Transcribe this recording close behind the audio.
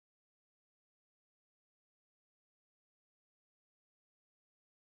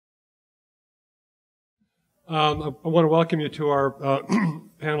I want to welcome you to our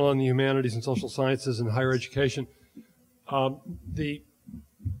panel on the humanities and social sciences and higher education.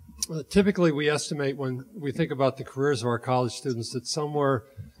 Typically, we estimate when we think about the careers of our college students that somewhere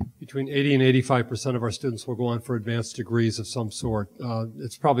between 80 and 85% of our students will go on for advanced degrees of some sort.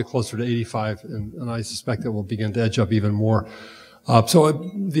 It's probably closer to 85, and I suspect it will begin to edge up even more.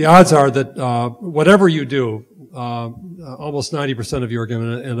 So the odds are that whatever you do, almost 90% of you are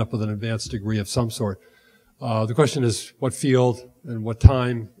going to end up with an advanced degree of some sort. The question is what field and what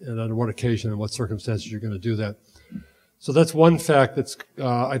time and on what occasion and what circumstances you're going to do that. So that's one fact that's,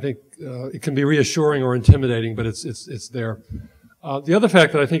 I think, it can be reassuring or intimidating, but it's there. The other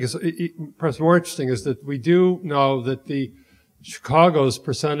fact that I think is perhaps more interesting is that we do know that Chicago's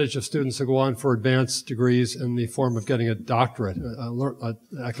percentage of students who go on for advanced degrees in the form of getting a doctorate, an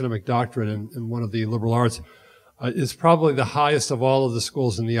academic doctorate in one of the liberal arts, is probably the highest of all of the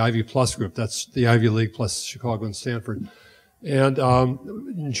schools in the Ivy Plus group. That's the Ivy League plus Chicago and Stanford. And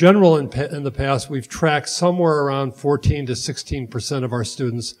in general, in the past, we've tracked somewhere around 14 to 16% of our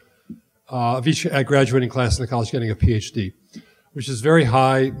students of each graduating class in the college getting a PhD, which is very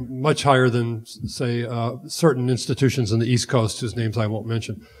high, much higher than, say, certain institutions in the East Coast, whose names I won't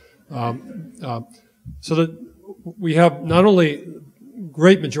mention. So that we have not only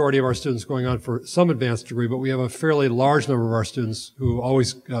great majority of our students going on for some advanced degree, but we have a fairly large number of our students who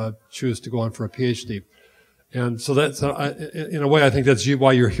always choose to go on for a PhD. And so that's, in a way, I think that's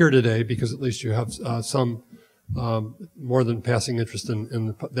why you're here today, because at least you have some more than passing interest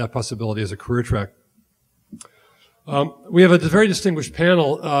in that possibility as a career track. We have a very distinguished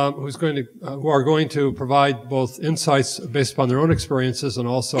panel who are going to provide both insights based upon their own experiences and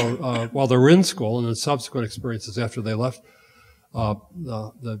also while they're in school and then subsequent experiences after they left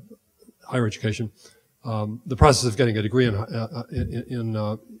the higher education, the process of getting a degree in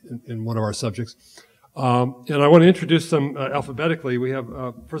one of our subjects. And I want to introduce them alphabetically. We have,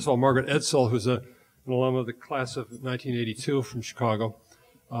 first of all, Margaret Edsel, who's an alum of the class of 1982 from Chicago,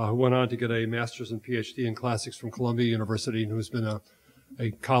 who went on to get a master's and PhD in classics from Columbia University, and who's been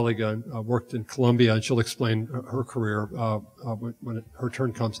a colleague and worked in Columbia, and she'll explain her career when her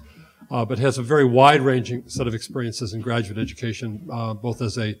turn comes. But has a very wide-ranging set of experiences in graduate education, both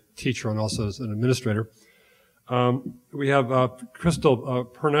as a teacher and also as an administrator. We have Crystal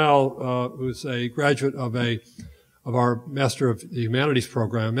Purnell, who's a graduate of our Master of the Humanities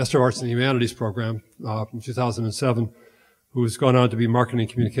program, Master of Arts in the Humanities program from 2007, who's gone on to be Marketing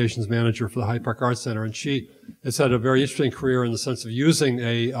Communications Manager for the Hyde Park Arts Center. And she has had a very interesting career in the sense of using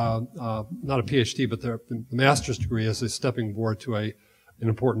not a PhD, but the master's degree as a stepping board to an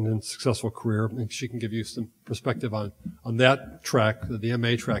important and successful career. And she can give you some perspective on that track, the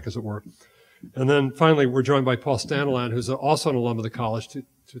MA track, as it were. And then finally, we're joined by Paul Staniland, who's also an alum of the college,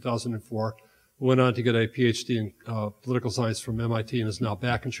 2004, who went on to get a PhD in political science from MIT and is now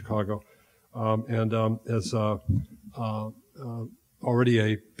back in Chicago, and has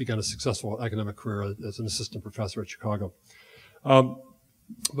already begun a successful academic career as an assistant professor at Chicago.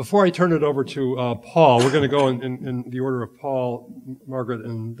 Before I turn it over to Paul, we're going to go in the order of Paul, Margaret,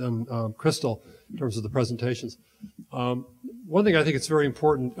 and then Crystal in terms of the presentations. One thing I think it's very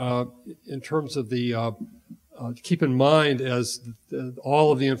important in terms of keep in mind as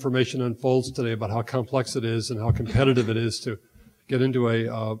all of the information unfolds today about how complex it is and how competitive it is to get into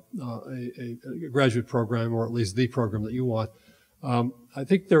a graduate program, or at least the program that you want. I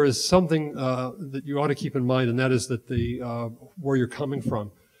think there is something that you ought to keep in mind, and that is that where you're coming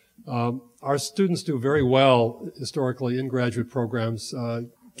from. Our students do very well historically in graduate programs,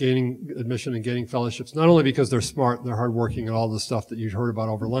 gaining admission and gaining fellowships, not only because they're smart and they're hardworking and all the stuff that you heard about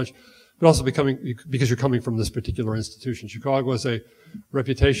over lunch, but also because you're coming from this particular institution. Chicago has a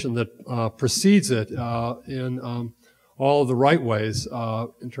reputation that precedes it in all of the right ways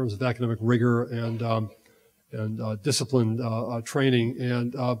in terms of academic rigor and disciplined training.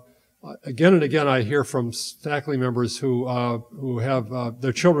 And again and again, I hear from faculty members who have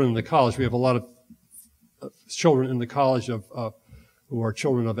their children in the college. We have a lot of children in the college who are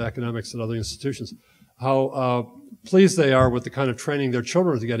children of academics at other institutions, how pleased they are with the kind of training their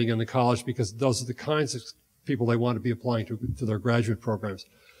children are getting in the college, because those are the kinds of people they want to be applying to their graduate programs.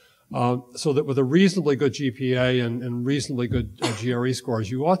 So that with a reasonably good GPA and reasonably good GRE scores,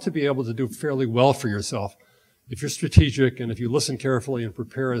 you ought to be able to do fairly well for yourself if you're strategic and if you listen carefully and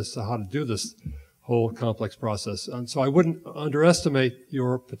prepare as to how to do this whole complex process. And so I wouldn't underestimate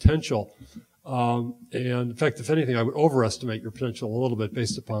your potential. And in fact, if anything, I would overestimate your potential a little bit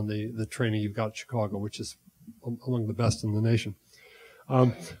based upon the training you've got at Chicago, which is among the best in the nation.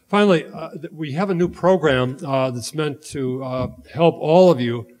 Finally, we have a new program that's meant to help all of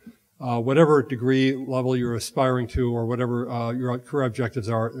you whatever degree level you're aspiring to or whatever your career objectives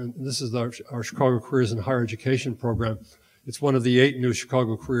are. And this is our Chicago Careers in Higher Education program. It's one of the 8 new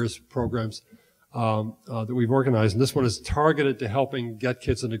Chicago Careers programs that we've organized. And this one is targeted to helping get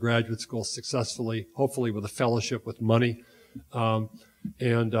kids into graduate school successfully, hopefully with a fellowship with money, and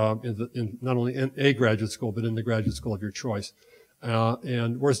in not only in a graduate school, but in the graduate school of your choice.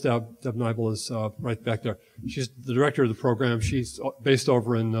 And where's Deb? Deb Nibel is right back there. She's the director of the program. She's based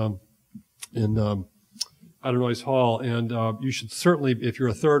over in Adenois Hall, and you should certainly, if you're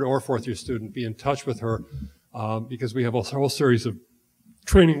a 3rd or 4th year student, be in touch with her because we have a whole series of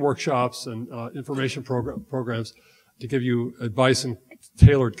training workshops and information programs to give you advice and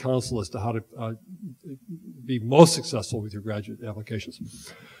tailored counsel as to how to be most successful with your graduate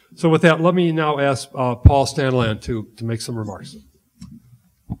applications. So with that, let me now ask Paul Stanland to make some remarks.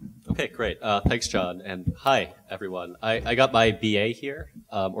 Okay, great. Thanks, John. And hi, everyone. I got my BA here,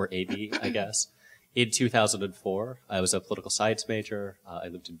 or AB, I guess, in 2004. I was a political science major. I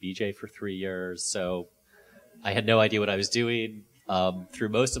lived in BJ for 3 years, so I had no idea what I was doing through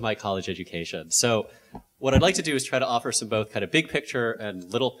most of my college education. So what I'd like to do is try to offer some both kind of big picture and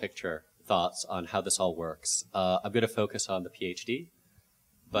little picture thoughts on how this all works. I'm going to focus on the PhD,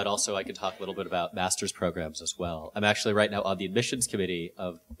 but also I can talk a little bit about master's programs as well. I'm actually right now on the admissions committee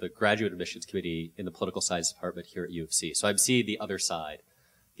of the graduate admissions committee in the political science department here at U of C. So I'm seeing the other side,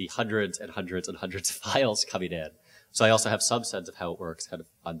 the hundreds and hundreds and hundreds of files coming in. So I also have some sense of how it works kind of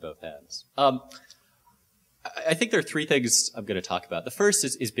on both ends. I think there are 3 things I'm going to talk about. The first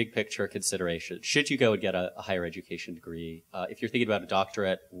is big picture consideration. Should you go and get a higher education degree? If you're thinking about a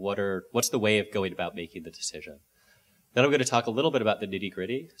doctorate, what's the way of going about making the decision? Then I'm going to talk a little bit about the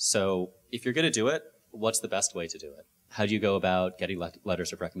nitty-gritty. So if you're going to do it, what's the best way to do it? How do you go about getting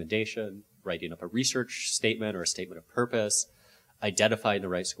letters of recommendation, writing up a research statement or a statement of purpose, identifying the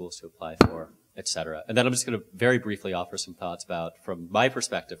right schools to apply for, et cetera? And then I'm just going to very briefly offer some thoughts about, from my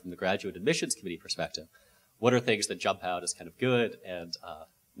perspective, from the graduate admissions committee perspective, what are things that jump out as kind of good and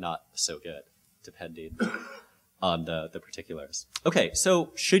not so good, depending on the particulars. Okay,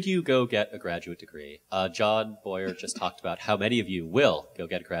 so should you go get a graduate degree? John Boyer just talked about how many of you will go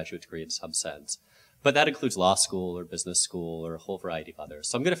get a graduate degree in some sense, but that includes law school or business school or a whole variety of others.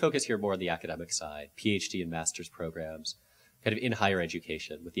 So I'm going to focus here more on the academic side, PhD and master's programs, kind of in higher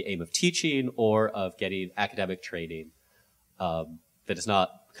education with the aim of teaching or of getting academic training that is not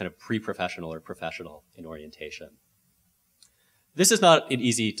kind of pre-professional or professional in orientation. This is not an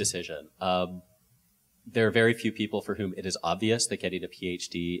easy decision. There are very few people for whom it is obvious that getting a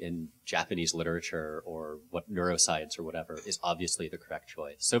PhD in Japanese literature or neuroscience or whatever is obviously the correct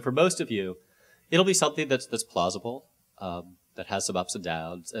choice. So for most of you, it'll be something that's plausible, that has some ups and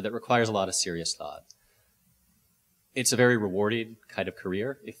downs, and that requires a lot of serious thought. It's a very rewarding kind of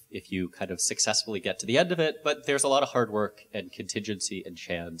career if you kind of successfully get to the end of it, but there's a lot of hard work and contingency and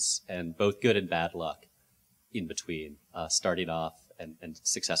chance and both good and bad luck in between starting off and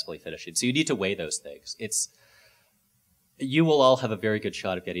successfully finishing. So you need to weigh those things. You will all have a very good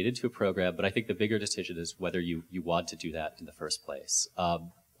shot of getting into a program, but I think the bigger decision is whether you want to do that in the first place.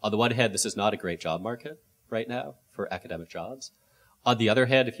 On the one hand, this is not a great job market right now for academic jobs. On the other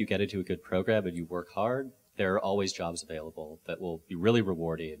hand, if you get into a good program and you work hard, there are always jobs available that will be really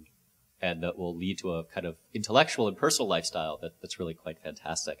rewarding and that will lead to a kind of intellectual and personal lifestyle that's really quite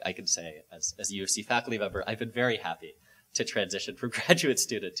fantastic. I can say, as a U of C faculty member, I've been very happy to transition from graduate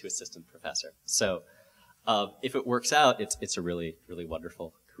student to assistant professor. So if it works out, it's a really, really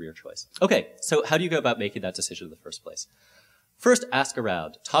wonderful career choice. Okay, so how do you go about making that decision in the first place? First, ask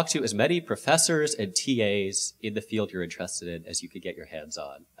around. Talk to as many professors and TAs in the field you're interested in as you could get your hands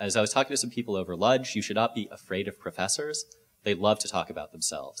on. As I was talking to some people over lunch, you should not be afraid of professors. They love to talk about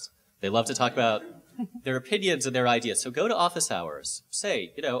themselves. They love to talk about their opinions and their ideas. So go to office hours.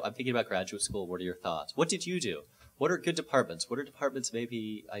 Say, I'm thinking about graduate school. What are your thoughts? What did you do? What are good departments? What are departments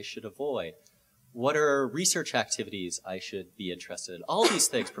maybe I should avoid? What are research activities I should be interested in? All these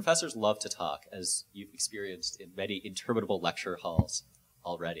things, professors love to talk, as you've experienced in many interminable lecture halls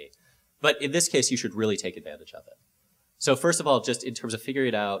already. But in this case, you should really take advantage of it. So first of all, just in terms of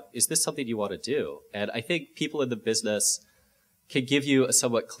figuring out, is this something you want to do? And I think people in the business can give you a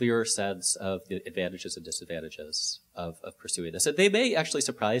somewhat clearer sense of the advantages and disadvantages of pursuing this. And they may actually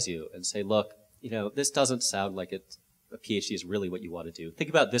surprise you and say, look, this doesn't sound like a PhD is really what you want to do. Think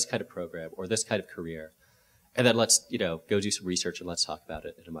about this kind of program or this kind of career. And then let's, go do some research and let's talk about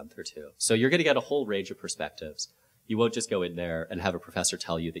it in a month or two. So you're going to get a whole range of perspectives. You won't just go in there and have a professor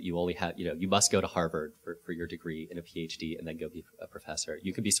tell you that you only have, you must go to Harvard for your degree in a PhD and then go be a professor.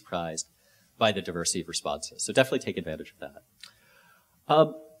 You can be surprised by the diversity of responses. So definitely take advantage of that.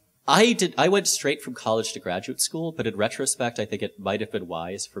 I went straight from college to graduate school, but in retrospect, I think it might have been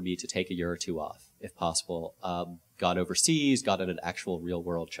wise for me to take a year or two off, if possible. Gone overseas, got an actual real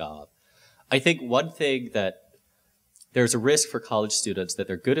world job. I think one thing that there's a risk for college students that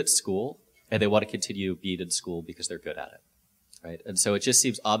they're good at school and they want to continue being in school because they're good at it, right? And so it just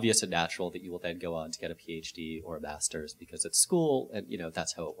seems obvious and natural that you will then go on to get a PhD or a master's because it's school and, you know,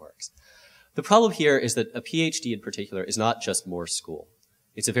 that's how it works. The problem here is that a PhD in particular is not just more school.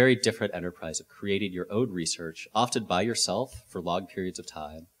 It's a very different enterprise of creating your own research, often by yourself for long periods of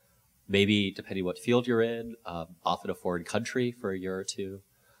time, maybe depending what field you're in, often a foreign country for a year or two,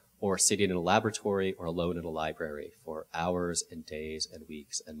 or sitting in a laboratory or alone in a library for hours and days and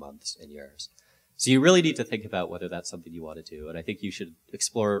weeks and months and years. So you really need to think about whether that's something you want to do. And I think you should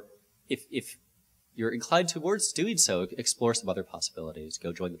explore, if you're inclined towards doing so, explore some other possibilities.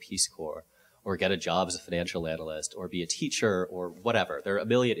 Go join the Peace Corps, or get a job as a financial analyst, or be a teacher, or whatever. There are a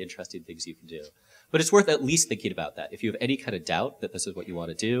million interesting things you can do. But it's worth at least thinking about that. If you have any kind of doubt that this is what you want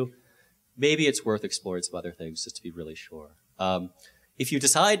to do, maybe it's worth exploring some other things just to be really sure. If you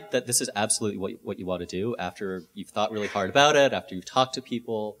decide that this is absolutely what you want to do after you've thought really hard about it, after you've talked to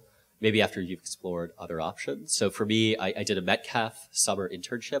people, maybe after you've explored other options. So for me, I did a Metcalf summer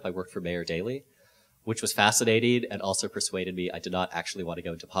internship. I worked for Mayor Daley, which was fascinating and also persuaded me I did not actually want to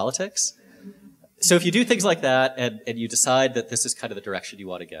go into politics. So if you do things like that and you decide that this is kind of the direction you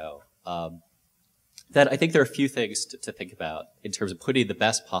want to go, then I think there are a few things to think about in terms of putting the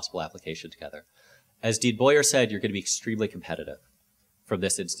best possible application together. As Dean Boyer said, you're going to be extremely competitive from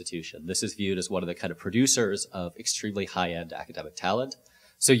this institution. This is viewed as one of the kind of producers of extremely high-end academic talent.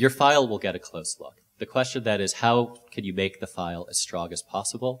 So your file will get a close look. The question then is, how can you make the file as strong as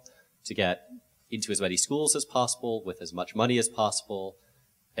possible to get into as many schools as possible with as much money as possible,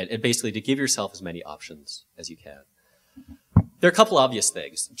 and basically to give yourself as many options as you can. There are a couple obvious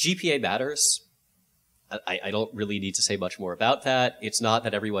things. GPA matters. I don't really need to say much more about that. It's not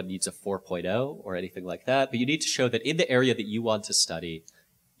that everyone needs a 4.0 or anything like that, but you need to show that in the area that you want to study,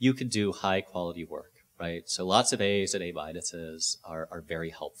 you can do high quality work, right? So lots of A's and A minuses are very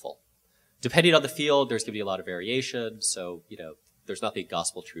helpful. Depending on the field, there's going to be a lot of variation. So, you know, there's nothing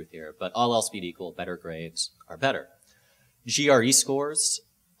gospel truth here, but all else being equal, better grades are better. GRE scores,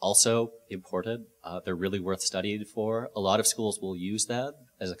 also important. They're really worth studying for. A lot of schools will use them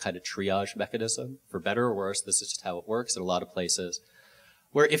as a kind of triage mechanism. For better or worse, this is just how it works in a lot of places,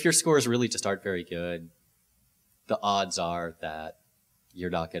 where if your scores really just aren't very good, the odds are that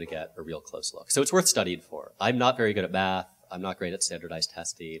you're not going to get a real close look. So it's worth studying for. I'm not very good at math. I'm not great at standardized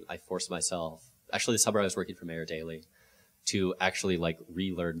testing. I forced myself. Actually, this summer I was working for Mayor Daley to actually like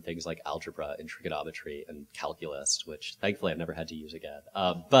relearn things like algebra and trigonometry and calculus, which thankfully I've never had to use again.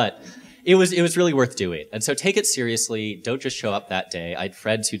 But it was really worth doing. And so take it seriously. Don't just show up that day. I had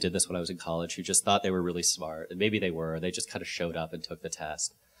friends who did this when I was in college who just thought they were really smart, and maybe they were. They just kind of showed up and took the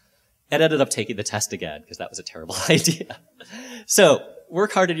test and ended up taking the test again because that was a terrible idea. So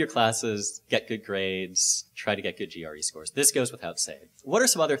work hard in your classes, get good grades, try to get good GRE scores. This goes without saying. What are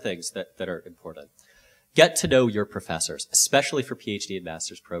some other things that are important? Get to know your professors, especially for PhD and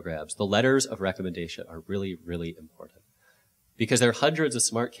master's programs. The letters of recommendation are really, really important because there are hundreds of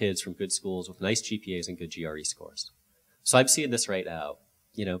smart kids from good schools with nice GPAs and good GRE scores. So I'm seeing this right now.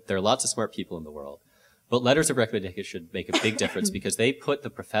 You know, there are lots of smart people in the world, but letters of recommendation should make a big difference because they put the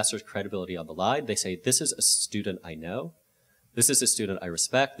professor's credibility on the line. They say, this is a student I know. This is a student I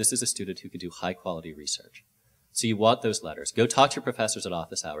respect. This is a student who can do high quality research. So you want those letters. Go talk to your professors at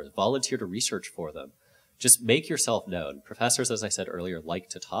office hours. Volunteer to research for them. Just make yourself known. Professors, as I said earlier, like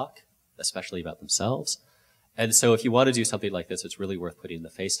to talk, especially about themselves. And so if you want to do something like this, it's really worth putting in the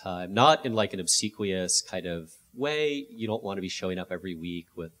face time, not in like an obsequious kind of way. You don't want to be showing up every week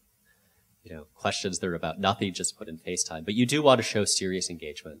with, you know, questions that are about nothing, just put in face time. But you do want to show serious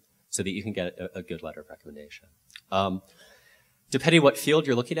engagement so that you can get a good letter of recommendation. Depending what field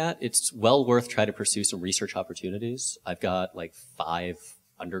you're looking at, it's well worth trying to pursue some research opportunities. I've got like 5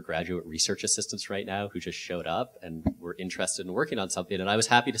 undergraduate research assistants right now who just showed up and were interested in working on something. And I was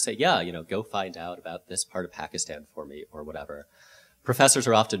happy to say, yeah, you know, go find out about this part of Pakistan for me or whatever. Professors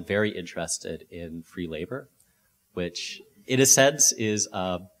are often very interested in free labor, which in a sense is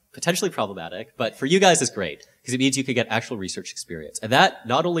potentially problematic, but for you guys is great because it means you can get actual research experience. And that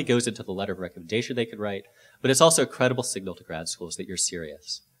not only goes into the letter of recommendation they could write, but it's also a credible signal to grad schools that you're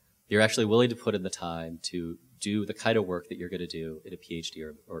serious. You're actually willing to put in the time to do the kind of work that you're going to do in a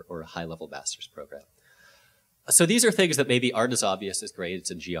PhD or a high-level master's program. So these are things that maybe aren't as obvious as grades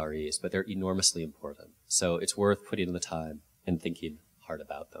and GREs, but they're enormously important. So it's worth putting in the time and thinking hard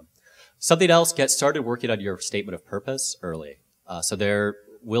about them. Something else, get started working on your statement of purpose early. So there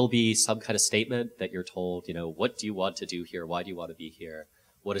will be some kind of statement that you're told, what do you want to do here? Why do you want to be here?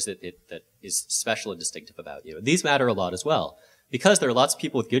 What is it that is special and distinctive about you? And these matter a lot as well, because there are lots of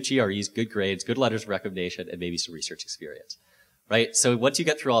people with good GREs, good grades, good letters of recommendation, and maybe some research experience, right? So once you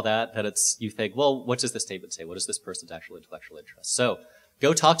get through all that, then you think, well, what does this statement say? What is this person's actual intellectual interest? So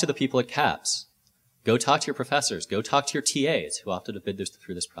go talk to the people at CAPS. Go talk to your professors. Go talk to your TAs, who often have been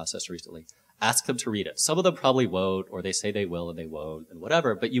through this process recently. Ask them to read it. Some of them probably won't, or they say they will and they won't, and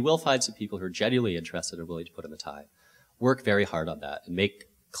whatever, but you will find some people who are genuinely interested and willing to put in the time. Work very hard on that and make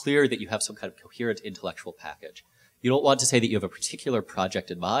clear that you have some kind of coherent intellectual package. You don't want to say that you have a particular project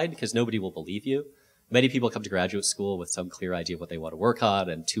in mind, because nobody will believe you. Many people come to graduate school with some clear idea of what they want to work on,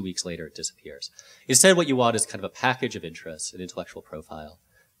 and 2 weeks later it disappears. Instead, what you want is kind of a package of interests, an intellectual profile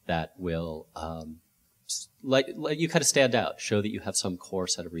that will let you kind of stand out, show that you have some core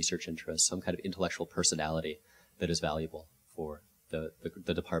set of research interests, some kind of intellectual personality that is valuable for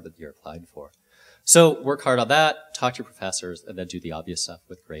the department that you're applying for. So work hard on that, talk to your professors, and then do the obvious stuff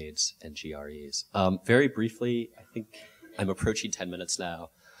with grades and GREs. Very briefly, I think I'm approaching 10 minutes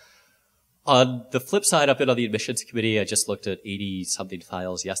now. On the flip side, I've been on the admissions committee. I just looked at 80-something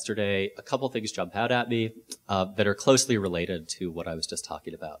files yesterday. A couple things jump out at me that are closely related to what I was just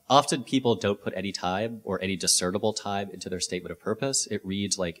talking about. Often people don't put any time or any discernible time into their statement of purpose. It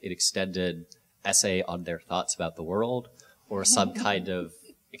reads like an extended essay on their thoughts about the world or some kind of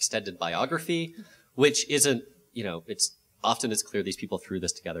extended biography, which isn't, it's clear these people threw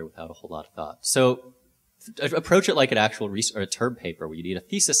this together without a whole lot of thought. So approach it like an actual or a term paper where you need a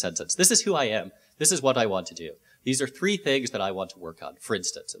thesis sentence. This is who I am. This is what I want to do. These are 3 things that I want to work on, for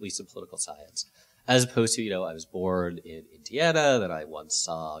instance, at least in political science. As opposed to, I was born in Indiana, then I once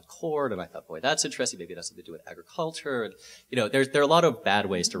saw corn, and I thought, boy, that's interesting. Maybe that's something to do with agriculture. And, there are a lot of bad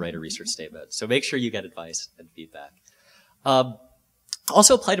ways to write a research statement. So make sure you get advice and feedback.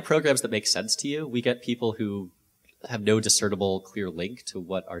 Also apply to programs that make sense to you. We get people who have no discernible clear link to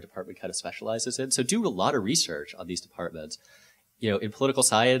what our department kind of specializes in. So do a lot of research on these departments. In political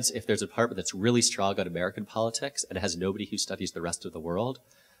science, if there's a department that's really strong on American politics and has nobody who studies the rest of the world,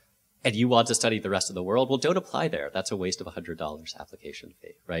 and you want to study the rest of the world, well, don't apply there. That's a waste of $100 application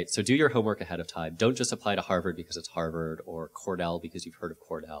fee, right? So do your homework ahead of time. Don't just apply to Harvard because it's Harvard or Cornell because you've heard of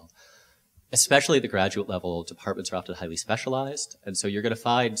Cornell. Especially at the graduate level, departments are often highly specialized. And so you're going to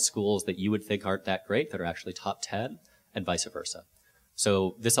find schools that you would think aren't that great that are actually top 10 and vice versa.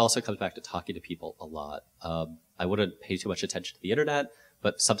 So this also comes back to talking to people a lot. I wouldn't pay too much attention to the internet,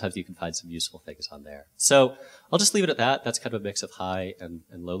 but sometimes you can find some useful things on there. So I'll just leave it at that. That's kind of a mix of high and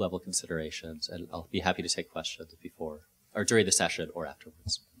low level considerations. And I'll be happy to take questions before or during the session or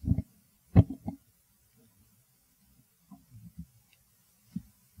afterwards.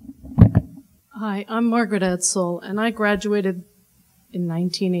 Hi, I'm Margaret Edsel, and I graduated in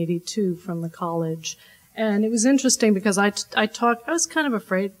 1982 from the college. And it was interesting because I was kind of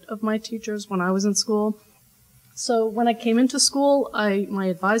afraid of my teachers when I was in school. So when I came into school, my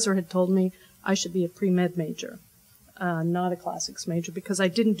advisor had told me I should be a pre-med major, not a classics major, because I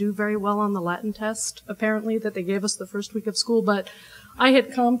didn't do very well on the Latin test, apparently, that they gave us the first week of school. But I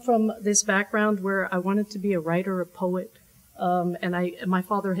had come from this background where I wanted to be a writer, a poet. And my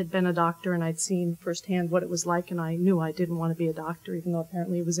father had been a doctor, and I'd seen firsthand what it was like, and I knew I didn't want to be a doctor, even though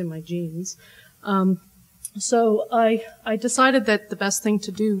apparently it was in my genes. So I decided that the best thing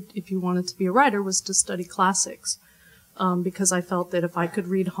to do if you wanted to be a writer was to study classics, because I felt that if I could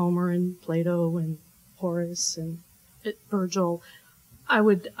read Homer and Plato and Horace and Virgil, I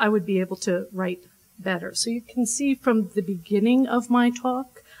would be able to write better. So you can see from the beginning of my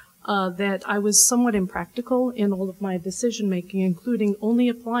talk that I was somewhat impractical in all of my decision-making, including only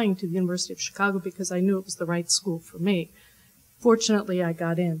applying to the University of Chicago because I knew it was the right school for me. Fortunately, I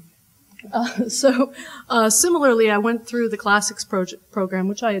got in. Similarly, I went through the classics program,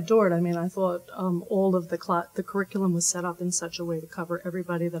 which I adored. I mean, I thought all of the curriculum was set up in such a way to cover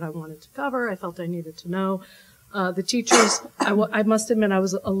everybody that I wanted to cover. I felt I needed to know. The teachers, I must admit, I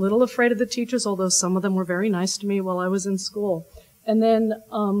was a little afraid of the teachers, although some of them were very nice to me while I was in school. And then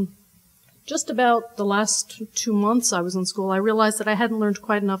just about the last 2 months I was in school, I realized that I hadn't learned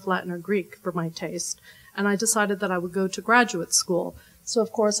quite enough Latin or Greek for my taste, and I decided that I would go to graduate school. So,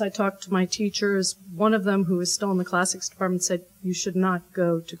 of course, I talked to my teachers. One of them, who is still in the classics department, said, you should not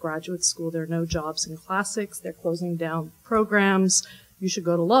go to graduate school. There are no jobs in classics. They're closing down programs. You should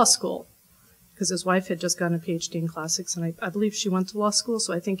go to law school. Because his wife had just gotten a PhD in classics, and I believe she went to law school,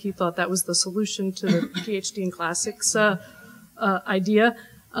 so I think he thought that was the solution to the PhD in classics idea.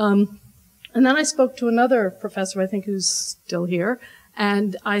 And then I spoke to another professor, I think, who's still here,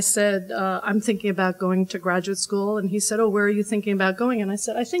 And I said, I'm thinking about going to graduate school. And he said, oh, where are you thinking about going? And I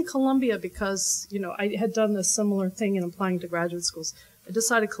said, I think Columbia, because, you know, I had done a similar thing in applying to graduate schools. I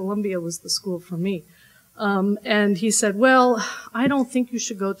decided Columbia was the school for me. And he said, well, I don't think you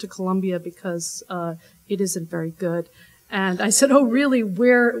should go to Columbia because it isn't very good. And I said, oh, really?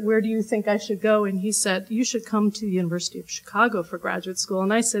 Where do you think I should go? And he said, you should come to the University of Chicago for graduate school.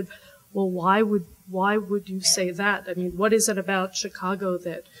 And I said, well, why would you say that? I mean, what is it about Chicago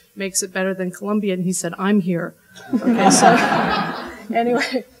that makes it better than Columbia? And he said, I'm here. Okay, so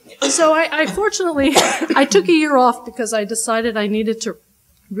anyway, so I fortunately, I took a year off because I decided I needed to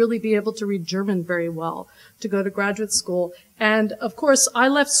really be able to read German very well to go to graduate school. And of course, I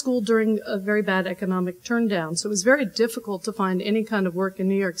left school during a very bad economic turndown. So it was very difficult to find any kind of work in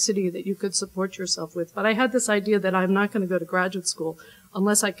New York City that you could support yourself with. But I had this idea that I'm not going to go to graduate school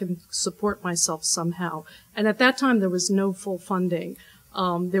unless I can support myself somehow. And at that time, there was no full funding.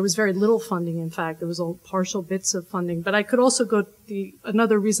 There was very little funding, in fact. There was all partial bits of funding. But I could also go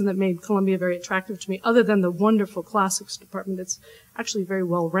another reason that made Columbia very attractive to me, other than the wonderful classics department, it's actually very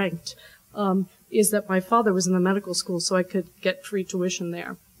well ranked, is that my father was in the medical school, so I could get free tuition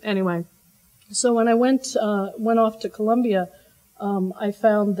there. Anyway, so when I went off to Columbia, I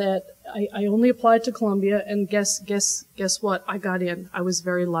found that I only applied to Columbia, and guess what? I got in. I was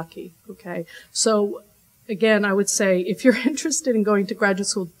very lucky. Okay, so again, I would say if you're interested in going to graduate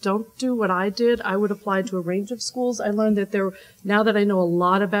school, don't do what I did. I would apply to a range of schools. I learned that now that I know a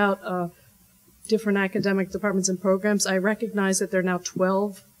lot about different academic departments and programs, I recognize that there are now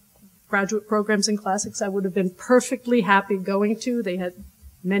 12 graduate programs in classics I would have been perfectly happy going to. They had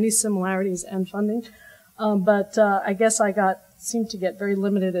many similarities and funding. But I guess I seemed to get very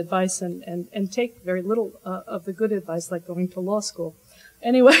limited advice and take very little of the good advice, like going to law school.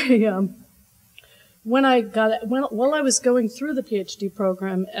 Anyway, while I was going through the PhD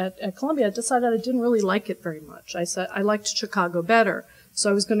program at Columbia, I decided I didn't really like it very much. I said I liked Chicago better, so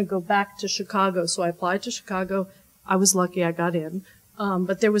I was going to go back to Chicago. So I applied to Chicago. I was lucky I got in,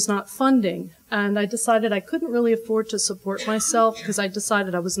 but there was not funding, and I decided I couldn't really afford to support myself because I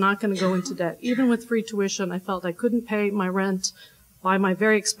decided I was not going to go into debt. Even with free tuition, I felt I couldn't pay my rent, buy my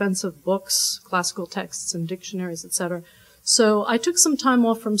very expensive books, classical texts and dictionaries, etc. So I took some time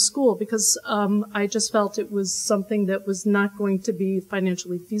off from school because I just felt it was something that was not going to be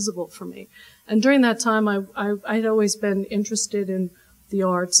financially feasible for me. And during that time, I'd always been interested in the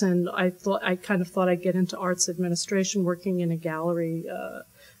arts, and I kind of thought I'd get into arts administration, working in a gallery,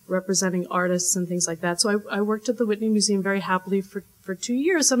 representing artists and things like that. So I worked at the Whitney Museum very happily for 2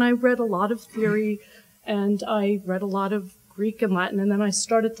 years, and I read a lot of theory, and I read a lot of Greek and Latin, and then I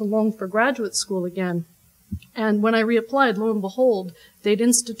started to long for graduate school again. And when I reapplied, lo and behold, they'd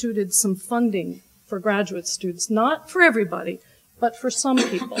instituted some funding for graduate students, not for everybody, but for some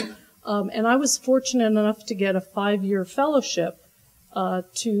people. And I was fortunate enough to get a 5-year fellowship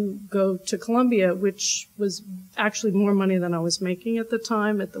to go to Columbia, which was actually more money than I was making at the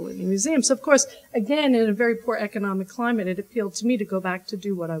time at the Whitney Museum. So, of course, again, in a very poor economic climate, it appealed to me to go back to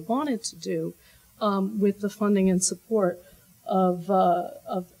do what I wanted to do with the funding and support of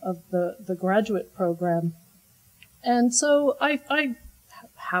the graduate program. And so I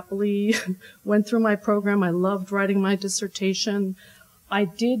happily went through my program. I loved writing my dissertation. I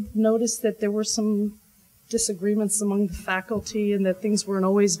did notice that there were some disagreements among the faculty and that things weren't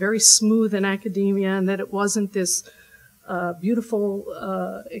always very smooth in academia, and that it wasn't this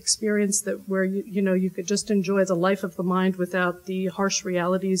beautiful experience where you could just enjoy the life of the mind without the harsh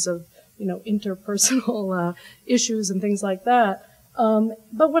realities of interpersonal issues and things like that.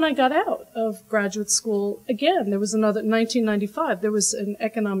 But when I got out of graduate school, again, there was another, 1995, there was an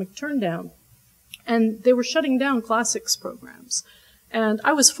economic turndown, and they were shutting down classics programs. And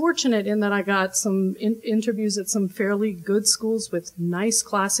I was fortunate in that I got some interviews at some fairly good schools with nice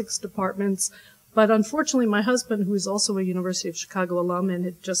classics departments. But unfortunately, my husband, who is also a University of Chicago alum and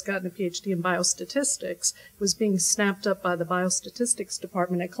had just gotten a PhD in biostatistics, was being snapped up by the biostatistics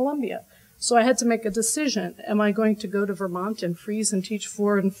department at Columbia. So I had to make a decision. Am I going to go to Vermont and freeze and teach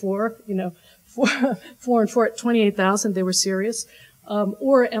 4 and 4, 4 and 4 at 28,000? They were serious.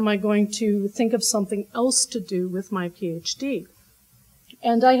 Or am I going to think of something else to do with my PhD?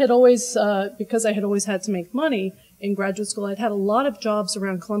 And I had always, because I had always had to make money in graduate school, I'd had a lot of jobs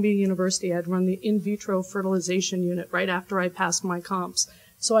around Columbia University. I'd run the in vitro fertilization unit right after I passed my comps.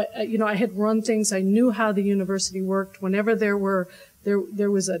 So I had run things. I knew how the university worked. Whenever there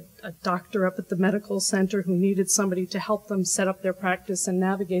was a doctor up at the medical center who needed somebody to help them set up their practice and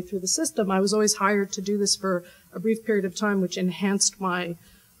navigate through the system, I was always hired to do this for a brief period of time, which enhanced my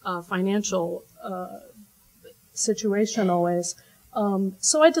financial situation always.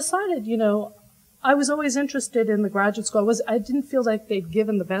 So I decided, I was always interested in the graduate school. I didn't feel like they'd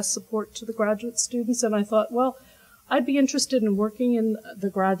given the best support to the graduate students, and I thought, well, I'd be interested in working in the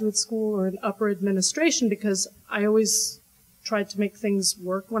graduate school or in upper administration because I always tried to make things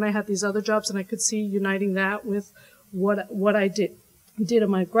work when I had these other jobs, and I could see uniting that with what I did in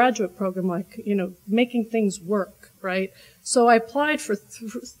my graduate program, like, making things work, right? So I applied for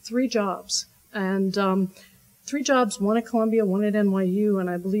three jobs, and three jobs, one at Columbia, one at NYU, and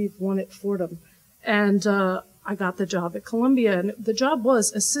I believe one at Fordham. And I got the job at Columbia, and the job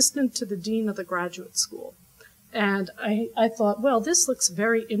was assistant to the dean of the graduate school. And I thought, well, this looks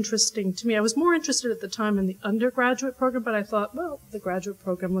very interesting to me. I was more interested at the time in the undergraduate program, but I thought, well, the graduate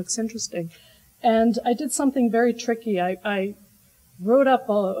program looks interesting. And I did something very tricky. I wrote up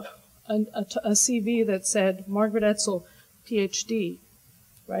a CV that said Margaret Etzel, PhD,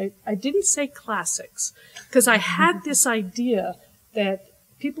 right? I didn't say classics, because I had this idea that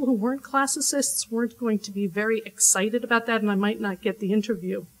people who weren't classicists weren't going to be very excited about that, and I might not get the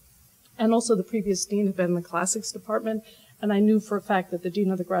interview. And also the previous dean had been in the classics department, and I knew for a fact that the dean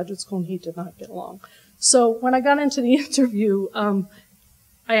of the graduate school and he did not get along. So when I got into the interview,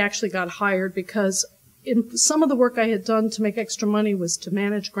 I actually got hired because in some of the work I had done to make extra money was to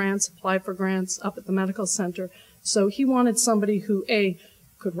manage grants, apply for grants up at the medical center. So he wanted somebody who, A,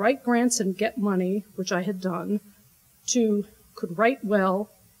 could write grants and get money, which I had done, 2, could write well,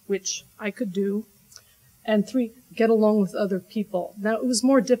 which I could do, and 3, get along with other people. Now, it was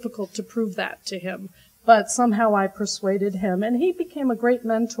more difficult to prove that to him, but somehow I persuaded him, and he became a great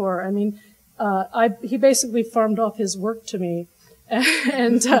mentor. I mean, he basically farmed off his work to me,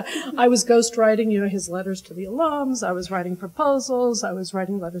 and I was ghostwriting, his letters to the alums. I was writing proposals. I was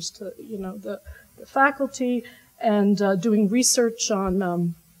writing letters to, the faculty, and doing research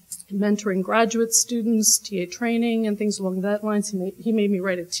on mentoring graduate students, TA training, and things along that lines. He made me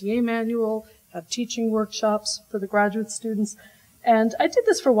write a TA manual, have teaching workshops for the graduate students. And I did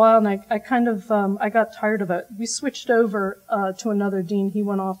this for a while, and I kind of, I got tired of it. We switched over to another dean. He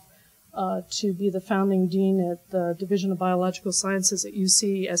went off to be the founding dean at the Division of Biological Sciences at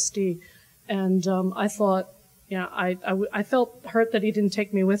UCSD. And I thought, I felt hurt that he didn't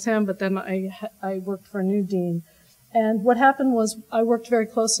take me with him, but then I worked for a new dean. And what happened was I worked very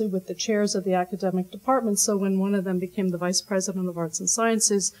closely with the chairs of the academic departments, so when one of them became the vice president of arts and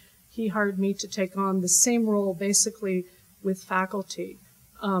sciences, he hired me to take on the same role basically with faculty.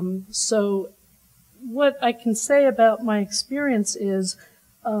 So what I can say about my experience is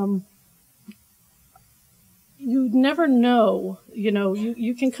you never know,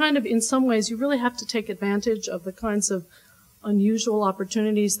 you can kind of, in some ways, you really have to take advantage of the kinds of unusual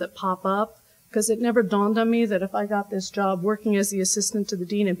opportunities that pop up, because it never dawned on me that if I got this job working as the assistant to the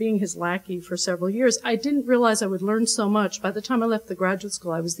dean and being his lackey for several years, I didn't realize I would learn so much. By the time I left the graduate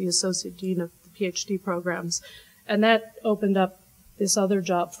school, I was the associate dean of the PhD programs, and that opened up this other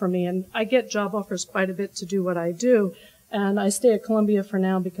job for me. And I get job offers quite a bit to do what I do, and I stay at Columbia for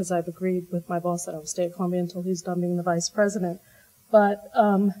now because I've agreed with my boss that I'll stay at Columbia until he's done being the vice president. But,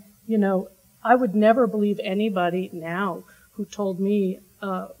 I would never believe anybody now who told me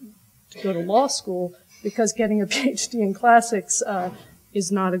to go to law school because getting a PhD in classics is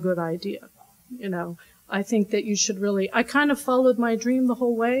not a good idea. I think that you should really, I kind of followed my dream the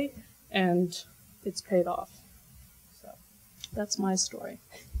whole way, and it's paid off. So that's my story.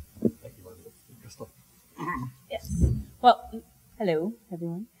 Thank you, Margaret. Crystal. Yes. Well, hello,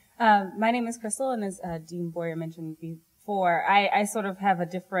 everyone. My name is Crystal, and as Dean Boyer mentioned before, I sort of have a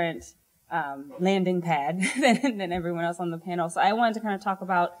different landing pad than everyone else on the panel. So I wanted to kind of talk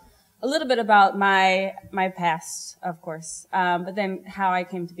about a little bit about my past, of course, but then how I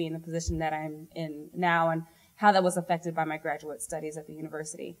came to be in the position that I'm in now and how that was affected by my graduate studies at the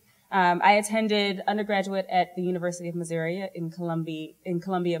university. I attended undergraduate at the University of Missouri in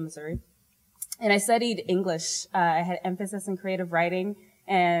Columbia, Missouri, and I studied English. I had emphasis in creative writing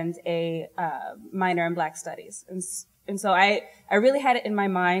and a minor in Black Studies, and so I really had it in my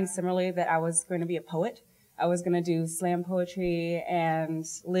mind, similarly, that I was going to be a poet. I was going to do slam poetry and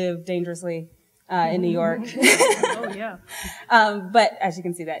live dangerously in New York. Oh, yeah. But as you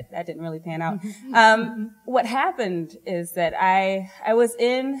can see, that didn't really pan out. What happened is that I was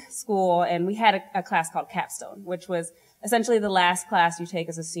in school, and we had a class called Capstone, which was essentially the last class you take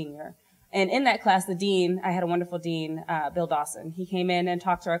as a senior. And in that class, the dean, I had a wonderful dean, Bill Dawson. He came in and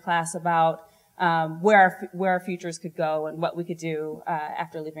talked to our class about where our futures could go and what we could do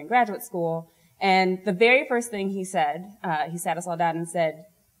after leaving graduate school. And the very first thing he said, he sat us all down and said,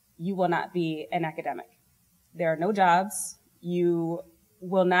 "You will not be an academic. There are no jobs. You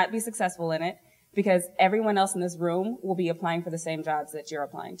will not be successful in it. because everyone else in this room will be applying for the same jobs that you're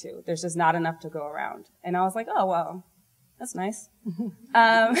applying to. There's just not enough to go around. And I was like, oh, well, that's nice.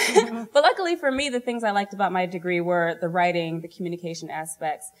 But luckily for me, the things I liked about my degree were the writing, the communication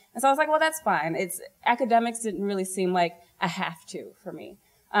aspects. And so I was like, well, that's fine. Academics didn't really seem like a have to for me.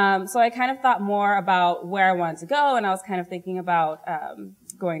 So I kind of thought more about where I wanted to go, and I was kind of thinking about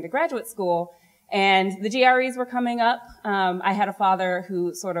going to graduate school. And the GREs were coming up. I had a father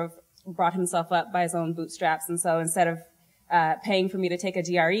who sort of brought himself up by his own bootstraps, and so instead of paying for me to take a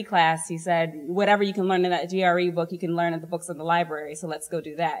GRE class, he said, whatever you can learn in that GRE book, you can learn in the books in the library, so let's go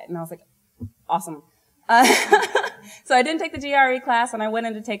do that. And I was like, awesome. So I didn't take the GRE class, and I went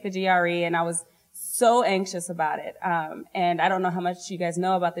in to take the GRE, and I was so anxious about it. And I don't know how much you guys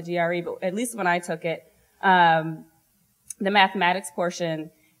know about the GRE, but at least when I took it, the mathematics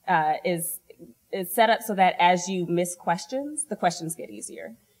portion is set up so that as you miss questions, the questions get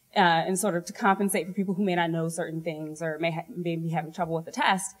easier. And sort of to compensate for people who may not know certain things or may be having trouble with the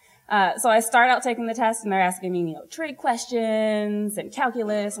test. So I start out taking the test, and they're asking me, trig questions and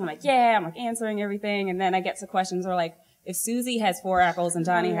calculus. I'm like, yeah, I'm like answering everything. And then I get to questions where like, if Susie has 4 apples and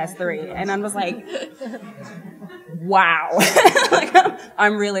Johnny has 3. And I'm just like, wow. Like,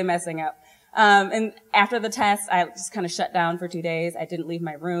 I'm really messing up. And after the test, I just kind of shut down for 2 days. I didn't leave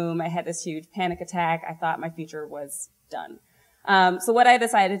my room. I had this huge panic attack. I thought my future was done. So what I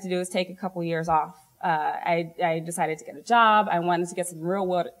decided to do is take a couple years off. I decided to get a job. I wanted to get some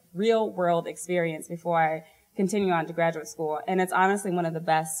real world experience before I continue on to graduate school. And it's honestly one of the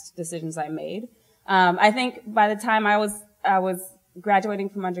best decisions I made. I think by the time I was graduating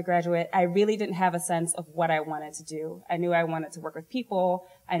from undergraduate, I really didn't have a sense of what I wanted to do. I knew I wanted to work with people.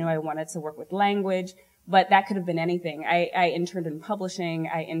 I knew I wanted to work with language. But that could have been anything. I interned in publishing.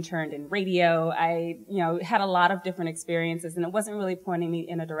 I interned in radio. I, had a lot of different experiences, and it wasn't really pointing me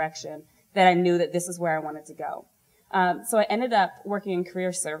in a direction that I knew that this is where I wanted to go. So I ended up working in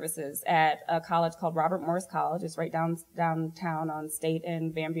career services at a college called Robert Morris College. It's right downtown on State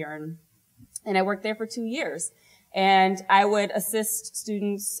in Van Buren. And I worked there for 2 years. And I would assist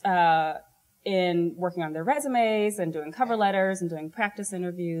students, in working on their resumes and doing cover letters and doing practice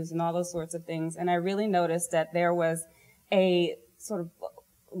interviews and all those sorts of things. And I really noticed that there was a sort of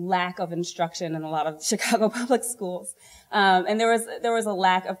lack of instruction in a lot of Chicago public schools. And there was a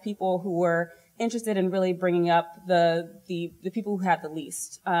lack of people who were interested in really bringing up the people who had the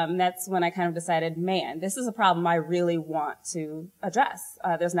least. That's when I kind of decided, man, this is a problem I really want to address.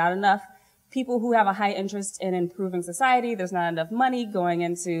 There's not enough people who have a high interest in improving society. There's not enough money going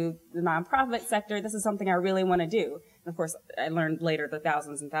into the nonprofit sector. This is something I really want to do. And of course, I learned later the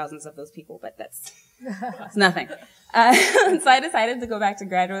thousands and thousands of those people, but that's nothing. So I decided to go back to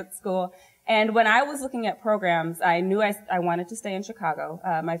graduate school. And when I was looking at programs, I knew I wanted to stay in Chicago.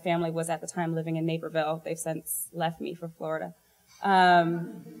 My family was at the time living in Naperville. They've since left me for Florida.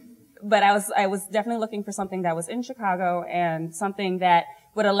 But I was definitely looking for something that was in Chicago and something that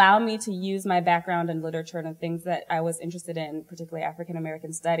would allow me to use my background in literature and things that I was interested in, particularly African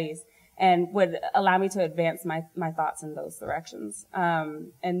American studies, and would allow me to advance my thoughts in those directions.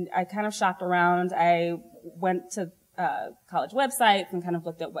 And I kind of shopped around. I went to college websites and kind of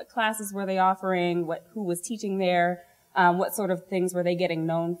looked at what classes were they offering, who was teaching there, what sort of things were they getting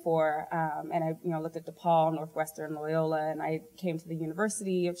known for. And I looked at DePaul, Northwestern, Loyola, and I came to the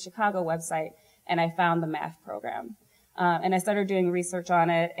University of Chicago website and I found the math program. And I started doing research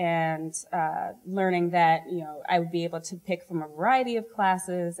on it and learning that, I would be able to pick from a variety of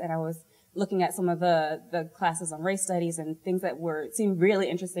classes. And I was looking at some of the classes on race studies and things that seemed really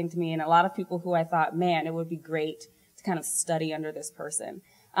interesting to me, and a lot of people who I thought, man, it would be great to kind of study under this person.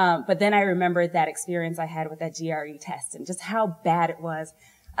 But then I remembered that experience I had with that GRE test and just how bad it was.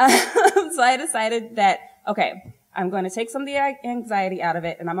 So I decided that, okay, I'm going to take some of the anxiety out of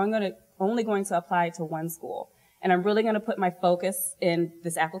it, and I'm only going to apply to one school. And I'm really going to put my focus in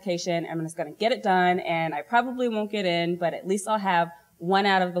this application. I'm just going to get it done, and I probably won't get in, but at least I'll have one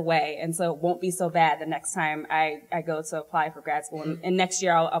out of the way, and so it won't be so bad the next time I go to apply for grad school. And next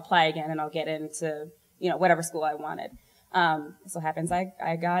year I'll apply again, and I'll get into, whatever school I wanted. So happens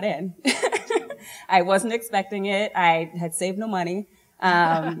I got in. I wasn't expecting it. I had saved no money.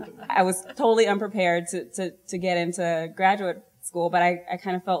 I was totally unprepared to get into graduate school, but I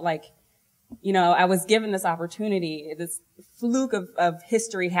kind of felt like, I was given this opportunity. This fluke of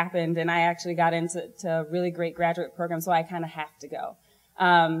history happened, and I actually got into a really great graduate program, so I kind of have to go.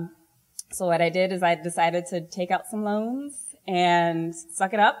 So what I did is I decided to take out some loans and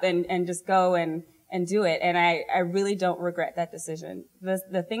suck it up and just go and do it. And I really don't regret that decision.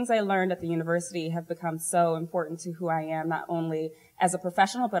 The things I learned at the university have become so important to who I am, not only as a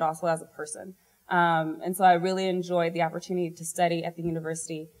professional, but also as a person. And so I really enjoyed the opportunity to study at the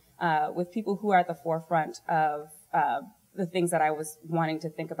university with people who are at the forefront of the things that I was wanting to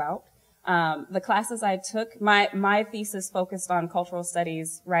think about. The classes I took, my thesis focused on cultural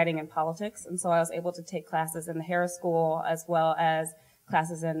studies, writing, and politics, and so I was able to take classes in the Harris School as well as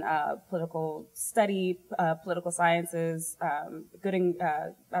classes in political study, political sciences. Gooding,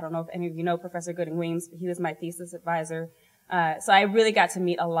 I don't know if any of you know Professor Gooding-Weems, but he was my thesis advisor. So I really got to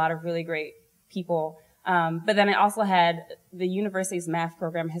meet a lot of really great people. But then I also had the university's math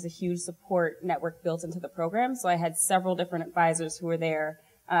program has a huge support network built into the program. So I had several different advisors who were there.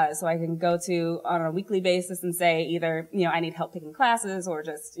 So I can go to on a weekly basis and say either, I need help picking classes or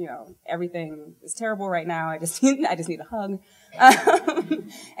just, everything is terrible right now. I just need a hug.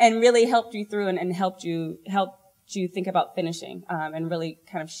 And really helped you through and helped you think about finishing, and really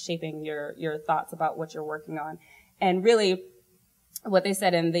kind of shaping your thoughts about what you're working on. And really, what they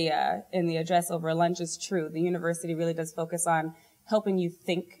said in the address over lunch is true. The university really does focus on helping you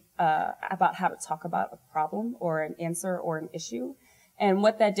think about how to talk about a problem or an answer or an issue. And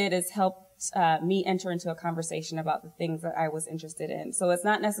what that did is helped me enter into a conversation about the things that I was interested in. So it's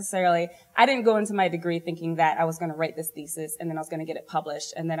not necessarily, I didn't go into my degree thinking that I was going to write this thesis and then I was going to get it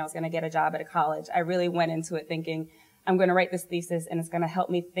published and then I was going to get a job at a college. I really went into it thinking I'm going to write this thesis and it's going to help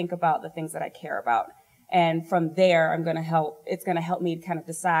me think about the things that I care about. And from there, it's going to help me kind of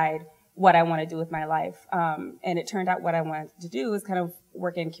decide what I want to do with my life. And it turned out what I wanted to do was kind of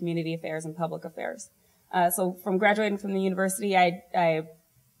work in community affairs and public affairs. So from graduating from the university, I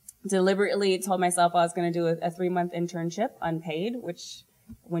deliberately told myself I was going to do a 3-month internship unpaid, which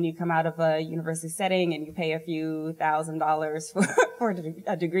when you come out of a university setting and you pay a few $1,000s for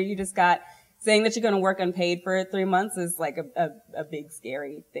a degree you just got, saying that you're going to work unpaid for 3 months is like a big,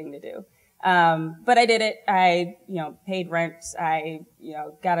 scary thing to do. But I did it. I, paid rent. I,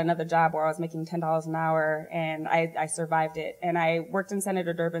 got another job where I was making $10 an hour and I survived it. And I worked in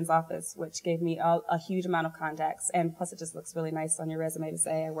Senator Durbin's office, which gave me a huge amount of contacts. And plus it just looks really nice on your resume to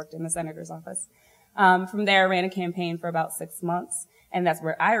say I worked in the senator's office. From there, I ran a campaign for about 6 months. And that's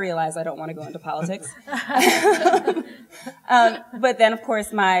where I realized I don't want to go into politics. But then, of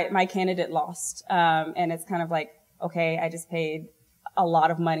course, my candidate lost. And it's kind of like, okay, I just paid a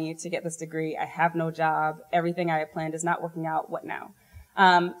lot of money to get this degree. I have no job. Everything I had planned is not working out. What now?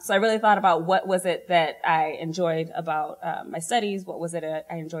 So I really thought about what was it that I enjoyed about my studies, what was it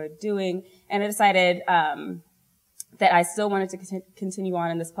I enjoyed doing, and I decided that I still wanted to continue on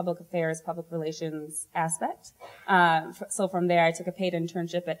in this public affairs, public relations aspect. So from there, I took a paid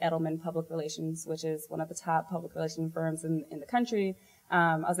internship at Edelman Public Relations, which is one of the top public relations firms in the country.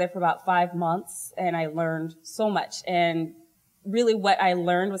 I was there for about 5 months, and I learned so much. And really what I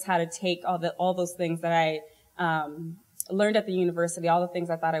learned was how to take all those things that I learned at the university, all the things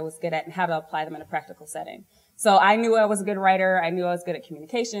I thought I was good at, and how to apply them in a practical setting. So I knew I was a good writer. I knew I was good at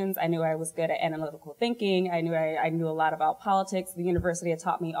communications. I knew I was good at analytical thinking. I knew a lot about politics. The university had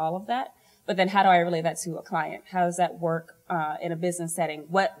taught me all of that. But then how do I relate that to a client? How does that work in a business setting?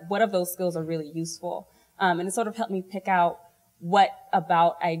 What of those skills are really useful? And it sort of helped me pick out what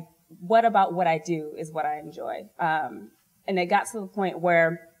about what I do is what I enjoy. And it got to the point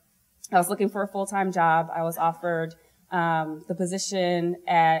where I was looking for a full-time job. I was offered the position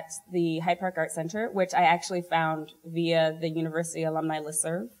at the Hyde Park Art Center, which I actually found via the university alumni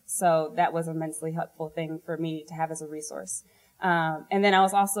listserv. So that was an immensely helpful thing for me to have as a resource. And then I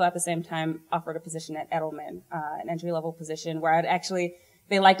was also at the same time offered a position at Edelman, an entry-level position where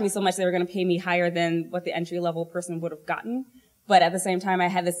they liked me so much they were going to pay me higher than what the entry-level person would have gotten. But at the same time, I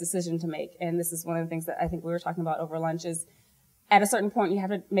had this decision to make. And this is one of the things that I think we were talking about over lunch is at a certain point, you have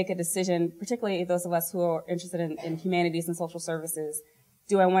to make a decision, particularly those of us who are interested in humanities and social services.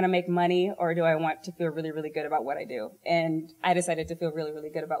 Do I want to make money or do I want to feel really, really good about what I do? And I decided to feel really, really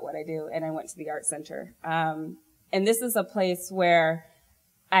good about what I do. And I went to the Art Center. And this is a place where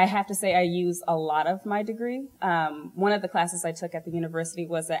I have to say I use a lot of my degree. One of the classes I took at the university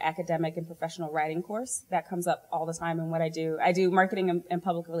was an academic and professional writing course. That comes up all the time in what I do. I do marketing and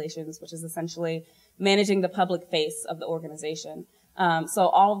public relations, which is essentially managing the public face of the organization. So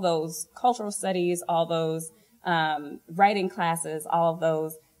all of those cultural studies, all those writing classes, all of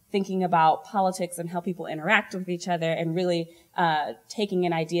those thinking about politics and how people interact with each other and really taking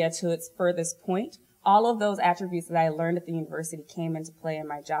an idea to its furthest point. All of those attributes that I learned at the university came into play in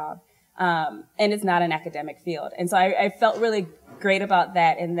my job. And it's not an academic field. And so I felt really great about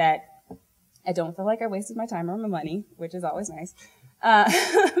that in that I don't feel like I wasted my time or my money, which is always nice.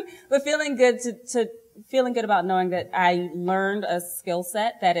 But feeling good feeling good about knowing that I learned a skill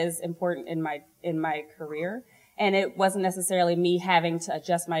set that is important in my career. And it wasn't necessarily me having to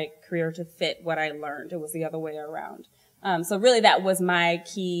adjust my career to fit what I learned. It was the other way around. So really that was my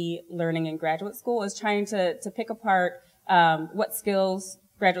key learning in graduate school, was trying to pick apart what skills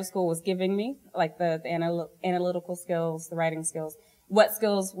graduate school was giving me, like the analytical skills, the writing skills, what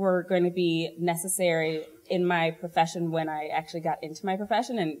skills were going to be necessary in my profession when I actually got into my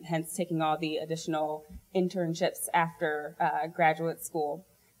profession, and hence taking all the additional internships after graduate school.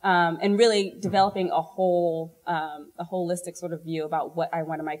 And really developing a holistic sort of view about what I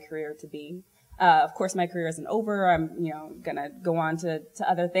wanted my career to be. Of course, my career isn't over. I'm, gonna go on to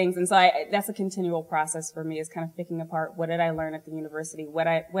other things. And so that's a continual process for me, is kind of picking apart, what did I learn at the university?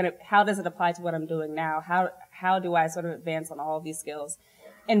 How does it apply to what I'm doing now? How do I sort of advance on all of these skills,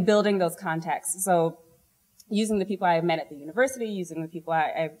 and building those contexts? So using the people I met at the university, using the people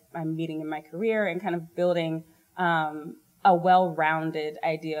I'm meeting in my career, and kind of building, a well-rounded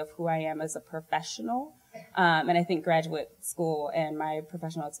idea of who I am as a professional. And I think graduate school and my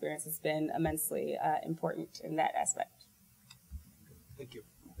professional experience has been immensely important in that aspect. Thank you.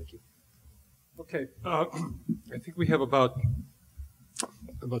 Thank you. Okay, I think we have about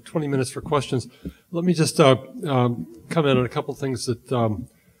 20 minutes for questions. Let me just comment on a couple things that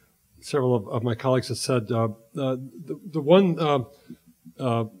several of my colleagues have said. The one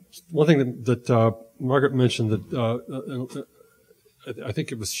thing that Margaret mentioned, that I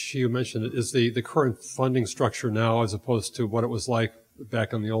think it was she who mentioned it, is the current funding structure now as opposed to what it was like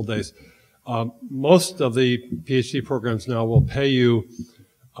back in the old days. Most of the PhD programs now will pay you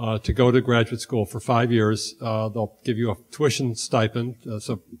to go to graduate school for 5 years. They'll give you a tuition stipend,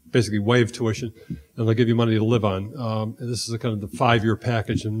 so basically waived tuition, and they'll give you money to live on. And this is a kind of the 5-year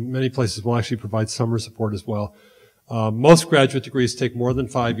package, and many places will actually provide summer support as well. Most graduate degrees take more than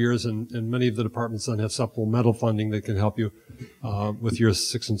 5 years, and many of the departments then have supplemental funding that can help you with years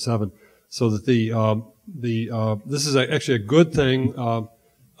 6 and 7. So that this is actually a good thing,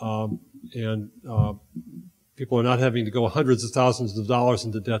 and people are not having to go hundreds of thousands of dollars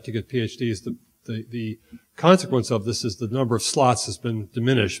into debt to get PhDs. The consequence of this is the number of slots has been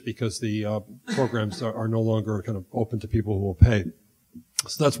diminished because the programs are no longer kind of open to people who will pay.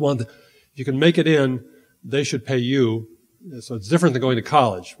 So that's one thing. If you can make it in, they should pay you. So it's different than going to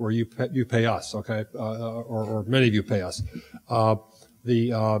college, where you pay us, okay, or many of you pay us.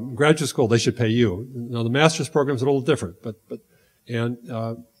 The graduate school, they should pay you. Now the master's program is a little different,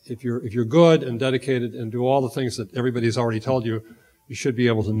 if you're good and dedicated and do all the things that everybody's already told you, you should be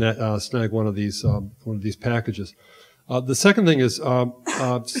able to snag one of these packages. The second thing is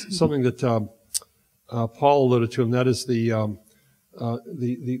something that Paul alluded to, and that is the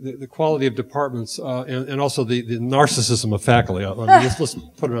quality of departments and also the narcissism of faculty. I mean, let's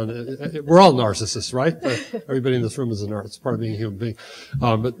put it on. We're all narcissists, right? Everybody in this room is a narcissist. It's part of being a human being.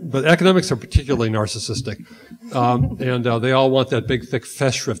 But academics are particularly narcissistic, and they all want that big, thick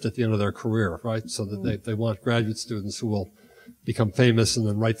Festschrift at the end of their career, right? So that they want graduate students who will become famous and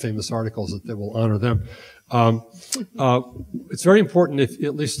then write famous articles that will honor them. It's very important,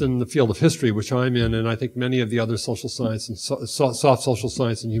 at least in the field of history, which I'm in, and I think many of the other social science and soft social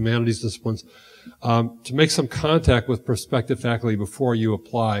science and humanities disciplines, to make some contact with prospective faculty before you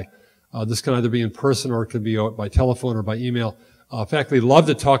apply. This can either be in person or it can be by telephone or by email. Faculty love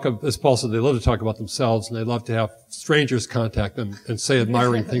to talk, as Paul said, they love to talk about themselves, and they love to have strangers contact them and say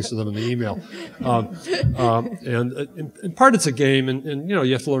admiring things to them in the email. And in part it's a game, and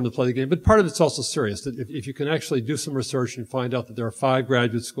you have to learn to play the game, but part of it's also serious. That if you can actually do some research and find out that there are 5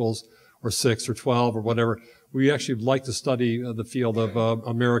 graduate schools, or 6 or 12 or whatever, where you actually like to study the field of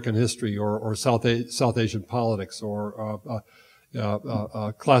American history or South Asian politics or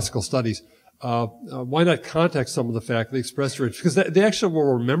classical studies. Why not contact some of the faculty, express your interest, because they actually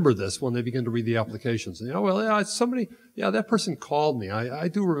will remember this when they begin to read the applications. And, that person called me. I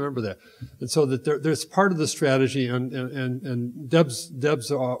do remember that. And so that there's part of the strategy, and Deb's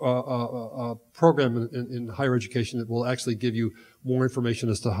program in higher education that will actually give you more information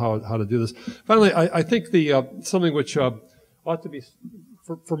as to how to do this. Finally, I think something which ought to be,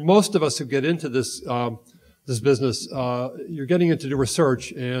 for most of us who get into this business, you're getting into do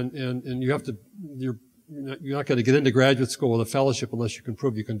research, and you're not going to get into graduate school with a fellowship unless you can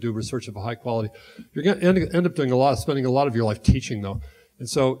prove you can do research of a high quality. You're going to end up spending a lot of your life teaching, though. And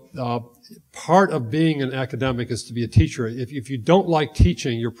so part of being an academic is to be a teacher. If you don't like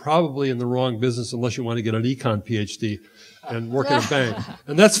teaching, you're probably in the wrong business unless you want to get an econ PhD and work in a bank.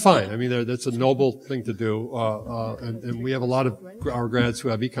 And that's fine. I mean, that's a noble thing to do. And we have a lot of our grads who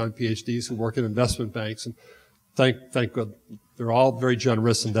have econ PhDs who work in investment banks. And thank God, they're all very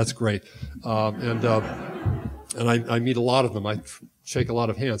generous, and that's great. And I meet a lot of them. I shake a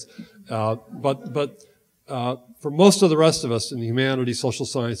lot of hands. But for most of the rest of us in the humanities, social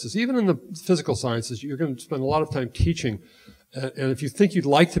sciences, even in the physical sciences, you're going to spend a lot of time teaching. And if you think you'd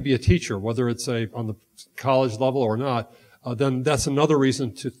like to be a teacher, whether it's on the college level or not, then that's another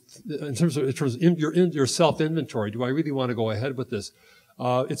reason to, in terms of your self-inventory. Do I really want to go ahead with this?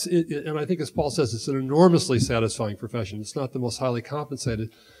 And I think, as Paul says, it's an enormously satisfying profession. It's not the most highly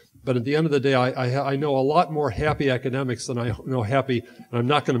compensated, but at the end of the day, I know a lot more happy academics than I know happy. And I'm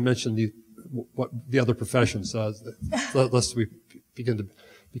not going to mention what the other professions, lest we begin to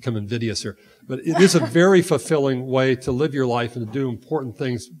become invidious here. But it is a very fulfilling way to live your life and to do important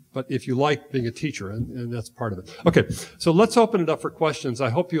things, but if you like being a teacher, and that's part of it. Okay, so let's open it up for questions. I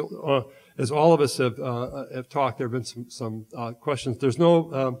hope you, as all of us have talked, there have been some questions. There's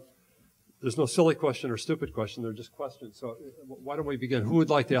no silly question or stupid question. They're just questions. So why don't we begin? Who would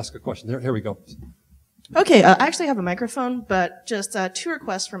like to ask a question? Here we go. Okay, I actually have a microphone, but just 2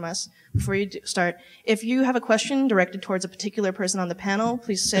 requests from us before you start. If you have a question directed towards a particular person on the panel,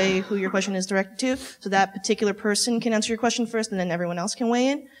 please say who your question is directed to, so that particular person can answer your question first, and then everyone else can weigh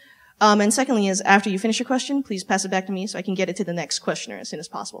in. And secondly is, after you finish your question, please pass it back to me so I can get it to the next questioner as soon as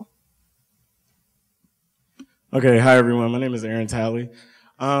possible. Okay, hi everyone. My name is Aaron Talley.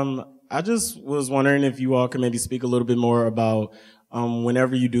 I just was wondering if you all could maybe speak a little bit more about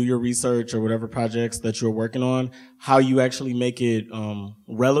whenever you do your research or whatever projects that you're working on, how you actually make it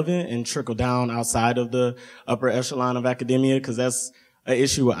relevant and trickle down outside of the upper echelon of academia, because that's an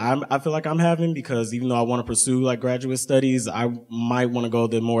issue I feel like I'm having, because even though I want to pursue like graduate studies, I might want to go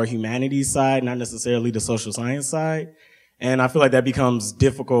the more humanities side, not necessarily the social science side. And I feel like that becomes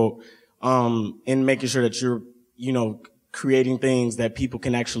difficult in making sure that you're, creating things that people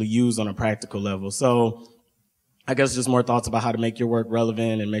can actually use on a practical level. So I guess just more thoughts about how to make your work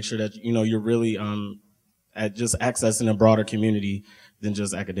relevant and make sure that, you're really at just accessing a broader community than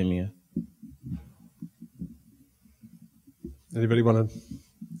just academia. Anybody want to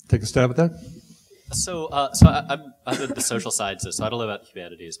take a stab at that? So I'm in the social sciences, so I don't know about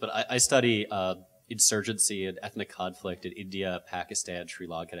humanities, but I study insurgency and ethnic conflict in India, Pakistan, Sri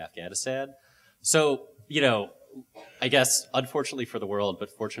Lanka, and Afghanistan. So, I guess, unfortunately for the world, but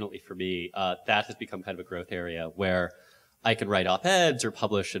fortunately for me, that has become kind of a growth area where I can write op-eds or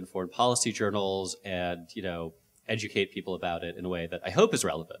publish in foreign policy journals and, educate people about it in a way that I hope is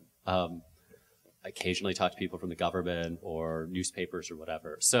relevant. I occasionally talk to people from the government or newspapers or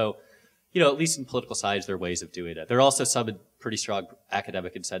whatever. So, at least in political science, there are ways of doing it. There are also some pretty strong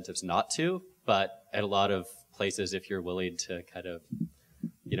academic incentives not to, but at a lot of places, if you're willing to kind of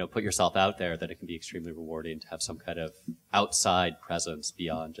put yourself out there, that it can be extremely rewarding to have some kind of outside presence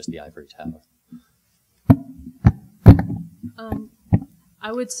beyond just the ivory tower.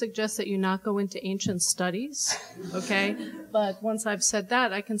 I would suggest that you not go into ancient studies, okay? But once I've said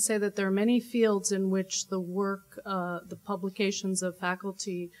that, I can say that there are many fields in which the work, the publications of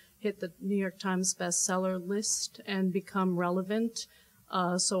faculty hit the New York Times bestseller list and become relevant.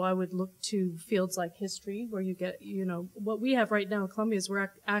 So I would look to fields like history, where you get, what we have right now at Columbia is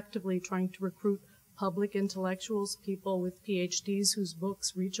we're actively trying to recruit public intellectuals, people with PhDs whose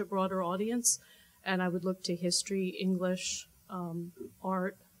books reach a broader audience. And I would look to history, English,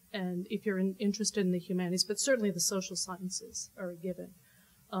 art, and if you're interested in the humanities, but certainly the social sciences are a given.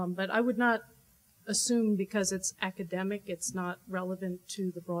 But I would not assume because it's academic, it's not relevant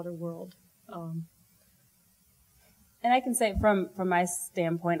to the broader world. And I can say from my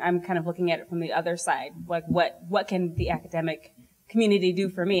standpoint, I'm kind of looking at it from the other side. Like what can the academic community do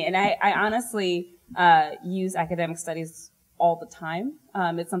for me? And I honestly use academic studies all the time.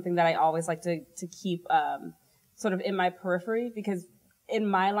 It's something that I always like to keep sort of in my periphery, because in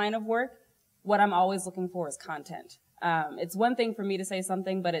my line of work, what I'm always looking for is content. It's one thing for me to say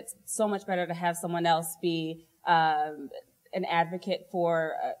something, but it's so much better to have someone else be an advocate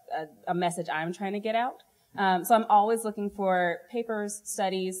for a message I'm trying to get out. So I'm always looking for papers,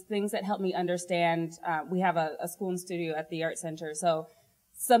 studies, things that help me understand. We have a school and studio at the Art Center, so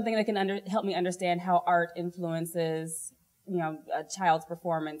something that can help me understand how art influences, a child's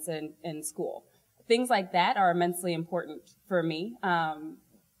performance in school. Things like that are immensely important for me.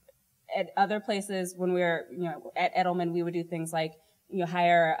 At other places, when we're, at Edelman, we would do things like,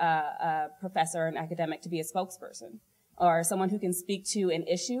 hire a professor, an academic to be a spokesperson, or someone who can speak to an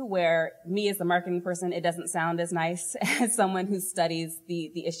issue where me as the marketing person, it doesn't sound as nice as someone who studies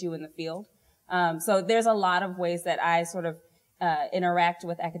the issue in the field. So there's a lot of ways that I sort of interact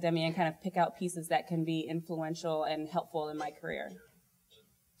with academia and kind of pick out pieces that can be influential and helpful in my career.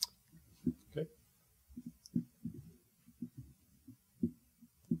 Okay.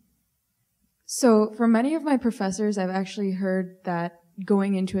 So for many of my professors, I've actually heard that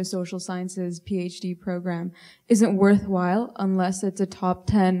going into a social sciences PhD program isn't worthwhile unless it's a top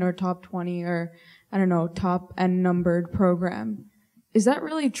 10 or top 20 or, I don't know, top N numbered program. Is that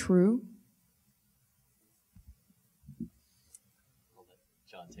really true? I'll let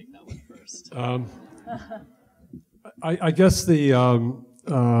John take that one first. I guess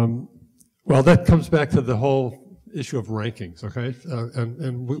well, that comes back to the whole issue of rankings, okay?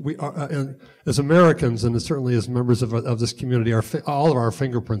 And we are, and as Americans, and certainly as members of this community, all of our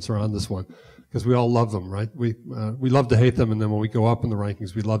fingerprints are on this one because we all love them, right? We love to hate them, and then when we go up in the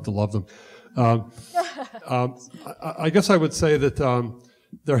rankings, we love to love them. I guess I would say that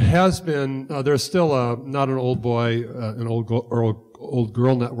there has been, there's still not an old boy, an old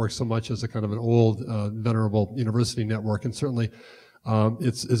girl network so much as a kind of an old, venerable university network, and certainly.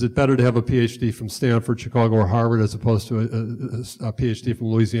 Is it better to have a PhD from Stanford, Chicago, or Harvard as opposed to a PhD from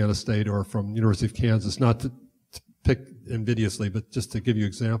Louisiana State or from University of Kansas? Not to pick invidiously, but just to give you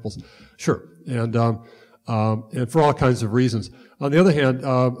examples. Sure, and for all kinds of reasons. On the other hand,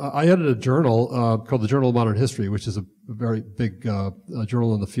 I edited a journal called the Journal of Modern History, which is a very big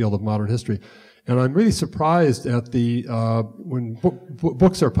journal in the field of modern history. And I'm really surprised at when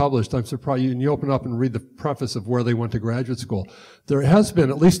books are published, I'm surprised, and you open up and read the preface of where they went to graduate school. There has been,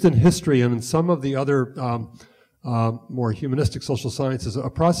 at least in history and in some of the other more humanistic social sciences, a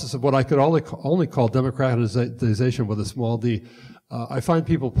process of what I could only call democratization with a small d. I find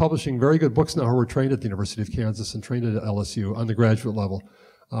people publishing very good books now who were trained at the University of Kansas and trained at LSU on the graduate level.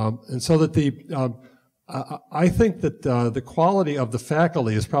 And so that I think that the quality of the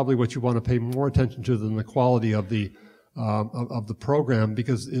faculty is probably what you want to pay more attention to than the quality of the program,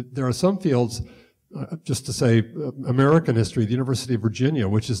 because there are some fields, just to say American history, the University of Virginia,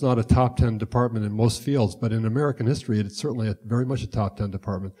 which is not a top 10 department in most fields, but in American history, it's certainly very much a top 10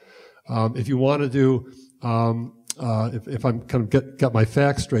 department. If you want to do if I'm kind of got my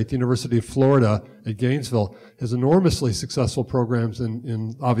facts straight, the University of Florida at Gainesville has enormously successful programs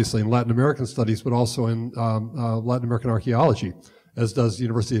obviously in Latin American studies, but also in Latin American archaeology, as does the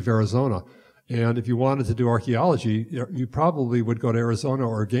University of Arizona. And if you wanted to do archaeology, you probably would go to Arizona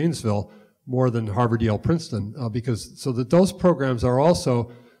or Gainesville more than Harvard, Yale, Princeton, so that those programs are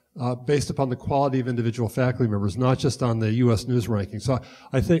also based upon the quality of individual faculty members, not just on the U.S. News ranking. So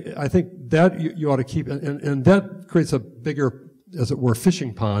I think that you ought to keep, and that creates a bigger, as it were,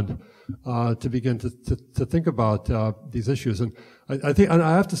 fishing pond to begin to think about these issues. And I think, and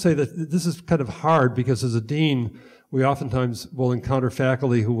I have to say that this is kind of hard because as a dean, we oftentimes will encounter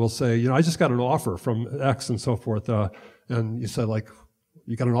faculty who will say, I just got an offer from X and so forth, and you say, like,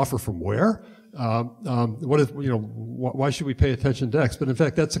 you got an offer from where? Why should we pay attention to X? But in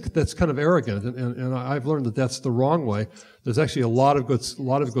fact, that's kind of arrogant, and I've learned that that's the wrong way. There's actually a lot of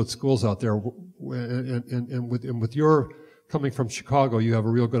good schools out there, and with your coming from Chicago, you have a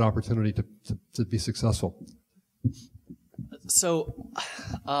real good opportunity to be successful. So,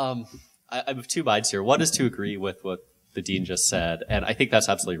 I have two minds here. One is to agree with what the dean just said, and I think that's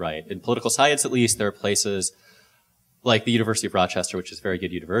absolutely right. In political science, at least, there are places like the University of Rochester, which is a very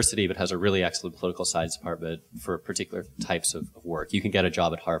good university, but has a really excellent political science department for particular types of work. You can get a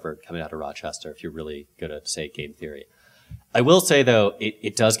job at Harvard coming out of Rochester if you're really good at, say, game theory. I will say, though,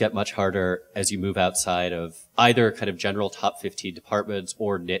 it does get much harder as you move outside of either kind of general top 15 departments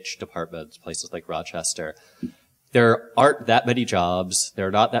or niche departments, places like Rochester. There aren't that many jobs. There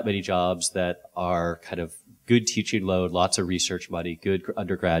are not that many jobs that are kind of good teaching load, lots of research money, good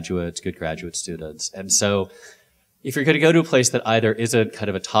undergraduates, good graduate students. And so if you're going to go to a place that either isn't kind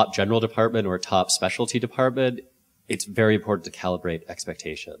of a top general department or a top specialty department, it's very important to calibrate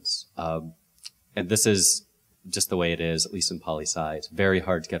expectations. And this is just the way it is, at least in poli-sci. It's very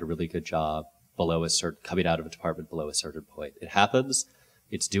hard to get a really good job coming out of a department below a certain point. It happens.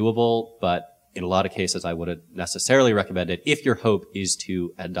 It's doable, but in a lot of cases, I wouldn't necessarily recommend it if your hope is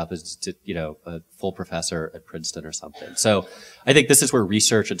to end up as, a full professor at Princeton or something. So I think this is where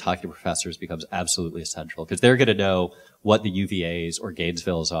research and talking to professors becomes absolutely essential, because they're going to know what the UVAs or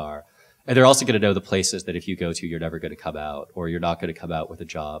Gainesvilles are. And they're also going to know the places that if you go to, you're never going to come out, or you're not going to come out with a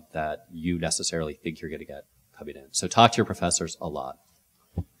job that you necessarily think you're going to get coming in. So talk to your professors a lot.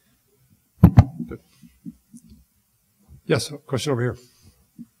 Good. Yes, question over here.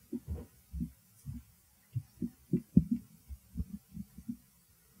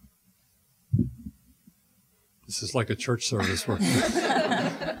 This is like a church service. We're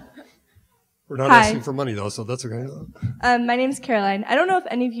not asking for money, though, so that's okay. My name is Caroline. I don't know if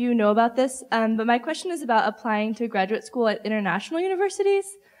any of you know about this, but my question is about applying to graduate school at international universities,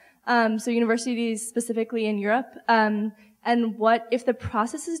 so universities specifically in Europe, and what if the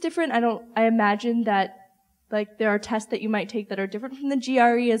process is different? I imagine that Like there are tests that you might take that are different from the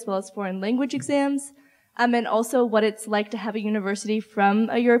GRE as well as foreign language exams. And also what it's like to have a university from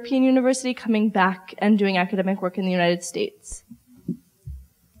a European university coming back and doing academic work in the United States.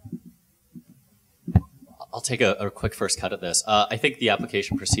 I'll take a quick first cut at this. I think the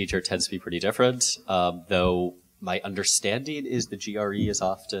application procedure tends to be pretty different, though my understanding is the GRE is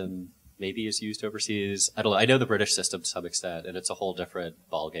often maybe is used overseas. I don't know. I know the British system to some extent, and it's a whole different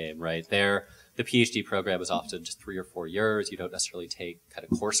ballgame, right? There, the PhD program is often just 3 or 4 years. You don't necessarily take kind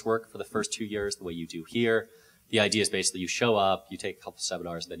of coursework for the first 2 years the way you do here. The idea is basically you show up, you take a couple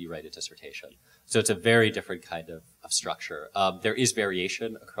seminars, and then you write a dissertation. So it's a very different kind of structure. There is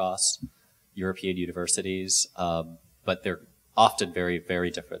variation across European universities, but they're often very, very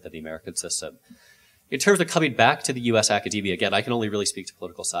different than the American system. In terms of coming back to the U.S. academia, again, I can only really speak to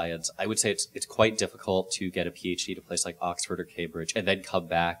political science. I would say it's quite difficult to get a PhD at a place like Oxford or Cambridge and then come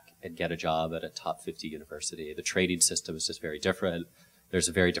back and get a job at a top 50 university. The training system is just very different. There's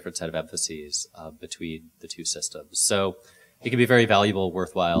a very different set of emphases between the two systems. So it can be a very valuable,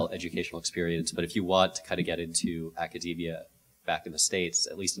 worthwhile educational experience. But if you want to kind of get into academia back in the States,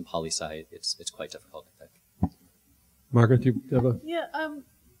 at least in poli-sci, it's quite difficult, I think. Margaret, do you have a... Yeah,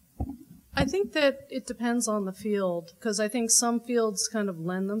 I think that it depends on the field, because I think some fields kind of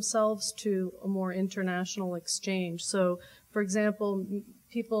lend themselves to a more international exchange. So, for example,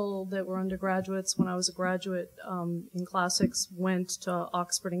 people that were undergraduates when I was a graduate in classics went to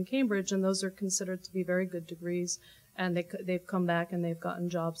Oxford and Cambridge, and those are considered to be very good degrees, and they've come back and they've gotten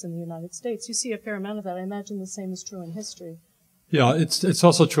jobs in the United States. You see a fair amount of that. I imagine the same is true in history. Yeah, it's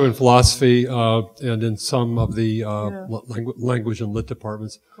also true in philosophy and in some of the language and lit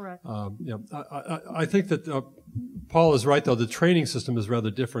departments. Correct. Yeah, I think that Paul is right, though. The training system is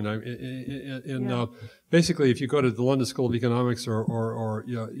rather different. Basically, if you go to the London School of Economics or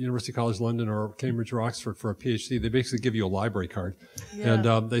University College London or Cambridge or Oxford for a PhD, they basically give you a library card. Yeah.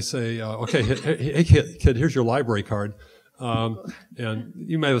 And they say, okay, hey kid, here's your library card. And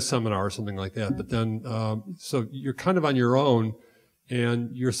you may have a seminar or something like that, but then, so you're kind of on your own,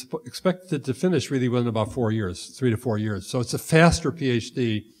 and you're expected to finish really within about 4 years, 3 to 4 years. So it's a faster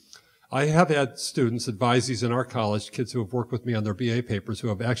PhD. I have had students, advisees in our college, kids who have worked with me on their BA papers, who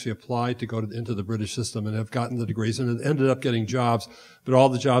have actually applied to go into the British system and have gotten the degrees and have ended up getting jobs, but all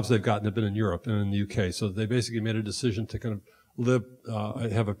the jobs they've gotten have been in Europe and in the UK. So they basically made a decision to kind of live,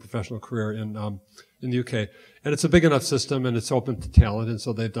 have a professional career in the UK. And it's a big enough system, and it's open to talent, and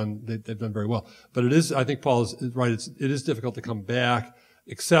so they've done very well. But it is, I think Paul is right, it is difficult to come back,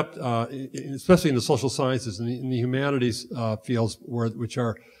 except, especially in the social sciences and in the humanities fields, which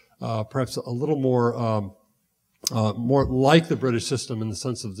are perhaps a little more like the British system in the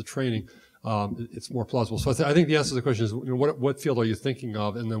sense of the training. It's more plausible. So I think the answer to the question is, what field are you thinking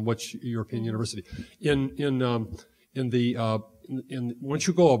of, and then which European university? Once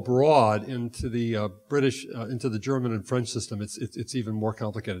you go abroad into the British, into the German and French system, it's even more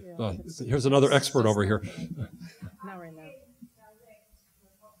complicated. Yeah. Here's another expert over here. Not right now.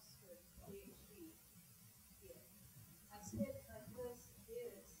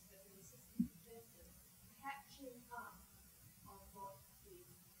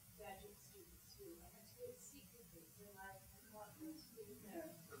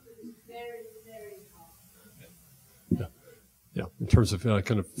 Yeah, in terms of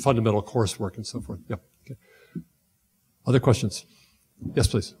kind of fundamental coursework and so forth. Yeah. Okay. Other questions? Yes,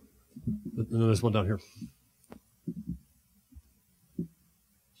 please. And then there's one down here.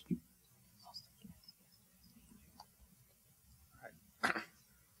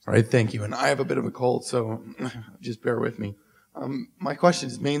 All right, thank you. And I have a bit of a cold, so just bear with me. My question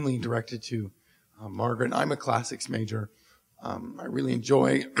is mainly directed to Margaret. I'm a classics major. I really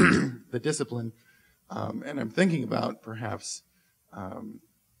enjoy the discipline. And I'm thinking about perhaps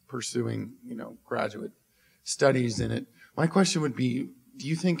pursuing, graduate studies in it. My question would be, do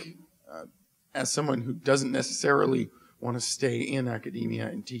you think, as someone who doesn't necessarily want to stay in academia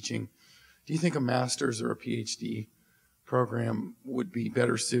and teaching, do you think a master's or a PhD program would be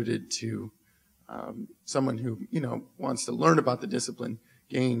better suited to someone who, wants to learn about the discipline,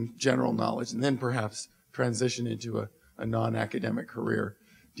 gain general knowledge, and then perhaps transition into a non-academic career?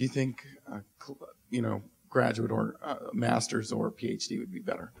 Do you think graduate or master's or PhD would be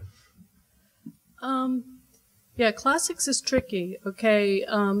better? Yeah, classics is tricky, okay,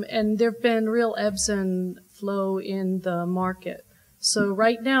 and there have been real ebbs and flow in the market. So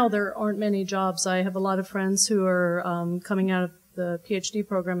right now there aren't many jobs. I have a lot of friends who are coming out of the PhD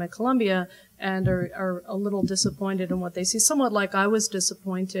program at Columbia and are a little disappointed in what they see, somewhat like I was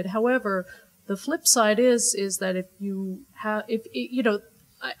disappointed. However, the flip side is that if you have,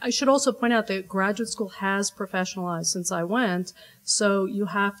 I should also point out that graduate school has professionalized since I went, so you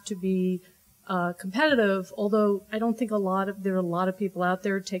have to be competitive, although I don't think there are a lot of people out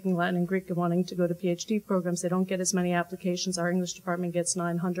there taking Latin and Greek and wanting to go to PhD programs. They don't get as many applications. Our English department gets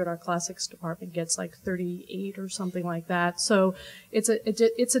 900. Our classics department gets like 38 or something like that. So it's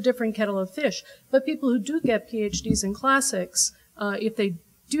a different kettle of fish. But people who do get PhDs in classics, if they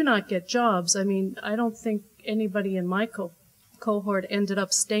do not get jobs, I mean, I don't think anybody in my cohort ended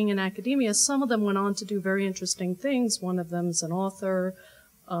up staying in academia. Some of them went on to do very interesting things. One of them is an author.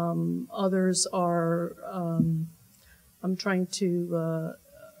 Others are, I'm trying to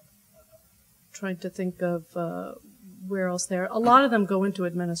think of, where else there. A lot of them go into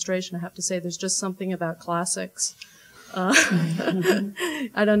administration. I have to say there's just something about classics.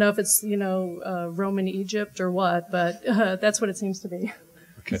 I don't know if it's, Roman Egypt or what, but, that's what it seems to be.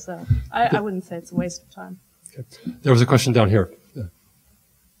 Okay. So I wouldn't say it's a waste of time. Okay. There was a question down here. Yeah.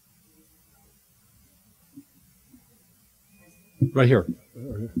 Right here.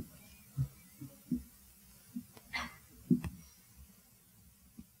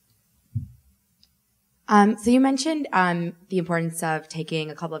 So you mentioned the importance of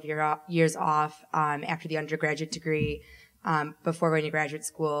taking a couple of years off after the undergraduate degree before going to graduate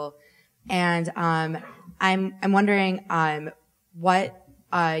school, and I'm wondering what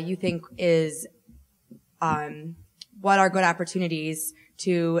you think is what are good opportunities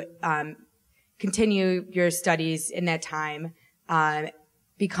to continue your studies in that time,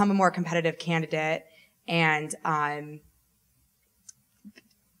 become a more competitive candidate, and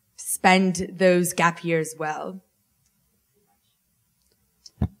spend those gap years well.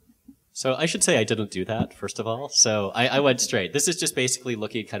 So I should say I didn't do that, first of all. So I went straight. This is just basically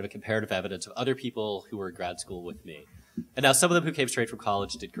looking at kind of a comparative evidence of other people who were in grad school with me. And now some of them who came straight from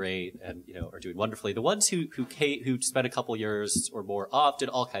college did great and, are doing wonderfully. The ones who spent a couple years or more off did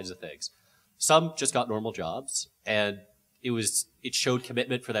all kinds of things. Some just got normal jobs, and it showed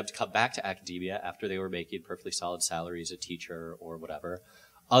commitment for them to come back to academia after they were making perfectly solid salaries, a teacher or whatever.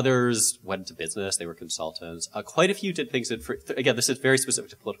 Others went into business. They were consultants. Quite a few did things that, again, this is very specific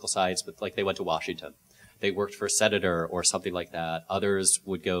to political science, but like they went to Washington. They worked for a senator or something like that. Others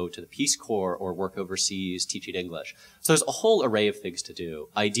would go to the Peace Corps or work overseas teaching English. So there's a whole array of things to do.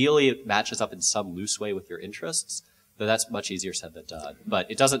 Ideally, it matches up in some loose way with your interests, though that's much easier said than done. But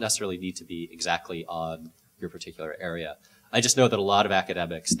it doesn't necessarily need to be exactly on your particular area. I just know that a lot of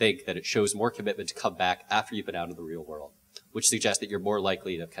academics think that it shows more commitment to come back after you've been out in the real world, which suggests that you're more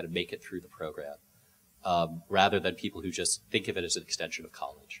likely to kind of make it through the program, rather than people who just think of it as an extension of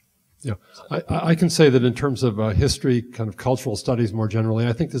college. Yeah, I can say that in terms of history, kind of cultural studies more generally,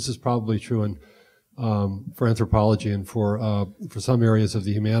 I think this is probably true in for anthropology and for some areas of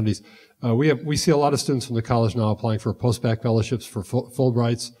the humanities. We see a lot of students from the college now applying for post-bac fellowships, for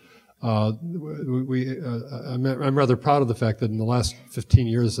Fulbrights. I'm rather proud of the fact that in the last 15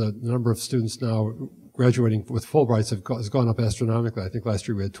 years, the number of students now graduating with Fulbrights has gone up astronomically. I think last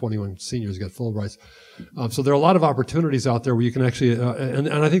year we had 21 seniors get Fulbrights. So there are a lot of opportunities out there where you can actually, and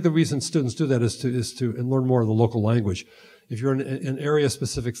I think the reason students do that is to learn more of the local language. If you're in an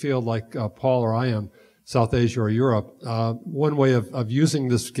area-specific field like Paul or I am, South Asia or Europe, one way of using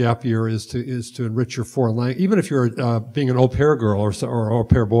this gap year is to enrich your foreign language. Even if you're being an au pair girl or au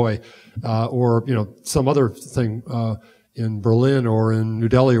pair boy, or some other thing in Berlin or in New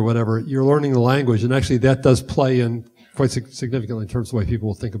Delhi or whatever, you're learning the language, and actually that does play in quite significantly in terms of the way people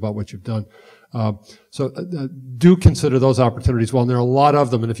will think about what you've done. So do consider those opportunities well, and there are a lot of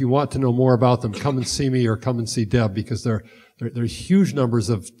them, and if you want to know more about them, come and see me or come and see Deb, because there are huge numbers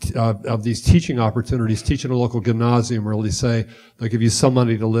of these teaching opportunities. Teach in a local gymnasium, or they say they'll give you some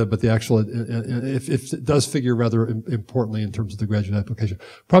money to live, but the actual, if it does figure rather importantly in terms of the graduate application.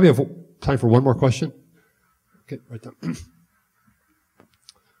 Probably have time for one more question. Okay, right down.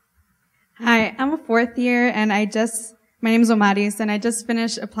 Hi, I'm a fourth year, and my name is Humanities, and I just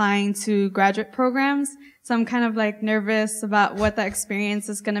finished applying to graduate programs. So I'm kind of like nervous about what the experience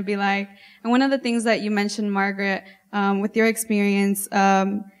is going to be like. And one of the things that you mentioned, Margaret, with your experience,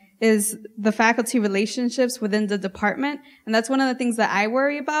 is the faculty relationships within the department. And that's one of the things that I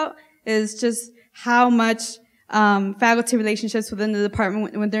worry about, is just how much faculty relationships within the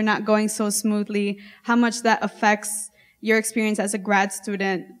department, when they're not going so smoothly, how much that affects your experience as a grad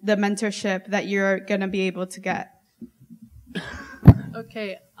student, the mentorship that you're going to be able to get.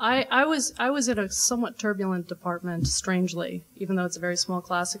 Okay, I was in a somewhat turbulent department, strangely, even though it's a very small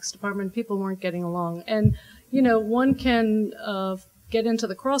classics department. People weren't getting along, and one can get into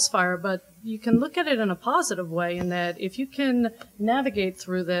the crossfire, but you can look at it in a positive way, in that if you can navigate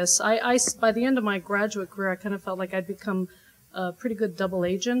through this, by the end of my graduate career, I kind of felt like I'd become a pretty good double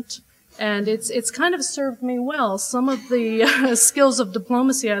agent. And it's kind of served me well. Some of the skills of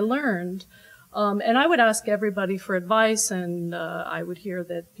diplomacy I learned. And I would ask everybody for advice, and I would hear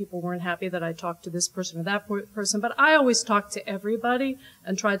that people weren't happy that I talked to this person or that person. But I always talked to everybody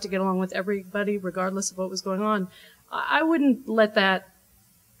and tried to get along with everybody, regardless of what was going on. I wouldn't let that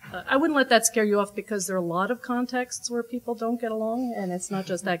scare you off, because there are a lot of contexts where people don't get along, and it's not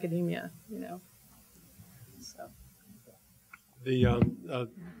just academia, you know. So.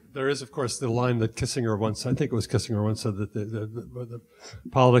 There is, of course, the line that Kissinger once, I think it was Kissinger once said that the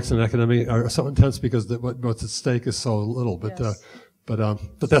politics and academia are so intense because what's at stake is so little. But yes.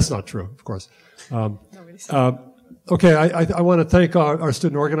 But that's not true, of course. Okay, I want to thank our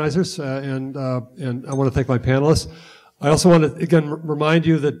student organizers and I want to thank my panelists. I also want to again remind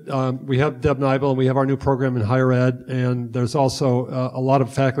you that we have Deb Nibel and we have our new program in higher ed, and there's also a lot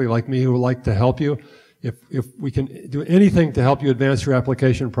of faculty like me who would like to help you. If we can do anything to help you advance your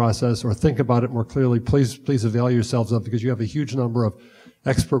application process or think about it more clearly, please avail yourselves of, because you have a huge number of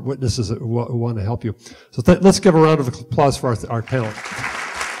expert witnesses who want to help you. So let's give a round of applause for our panel.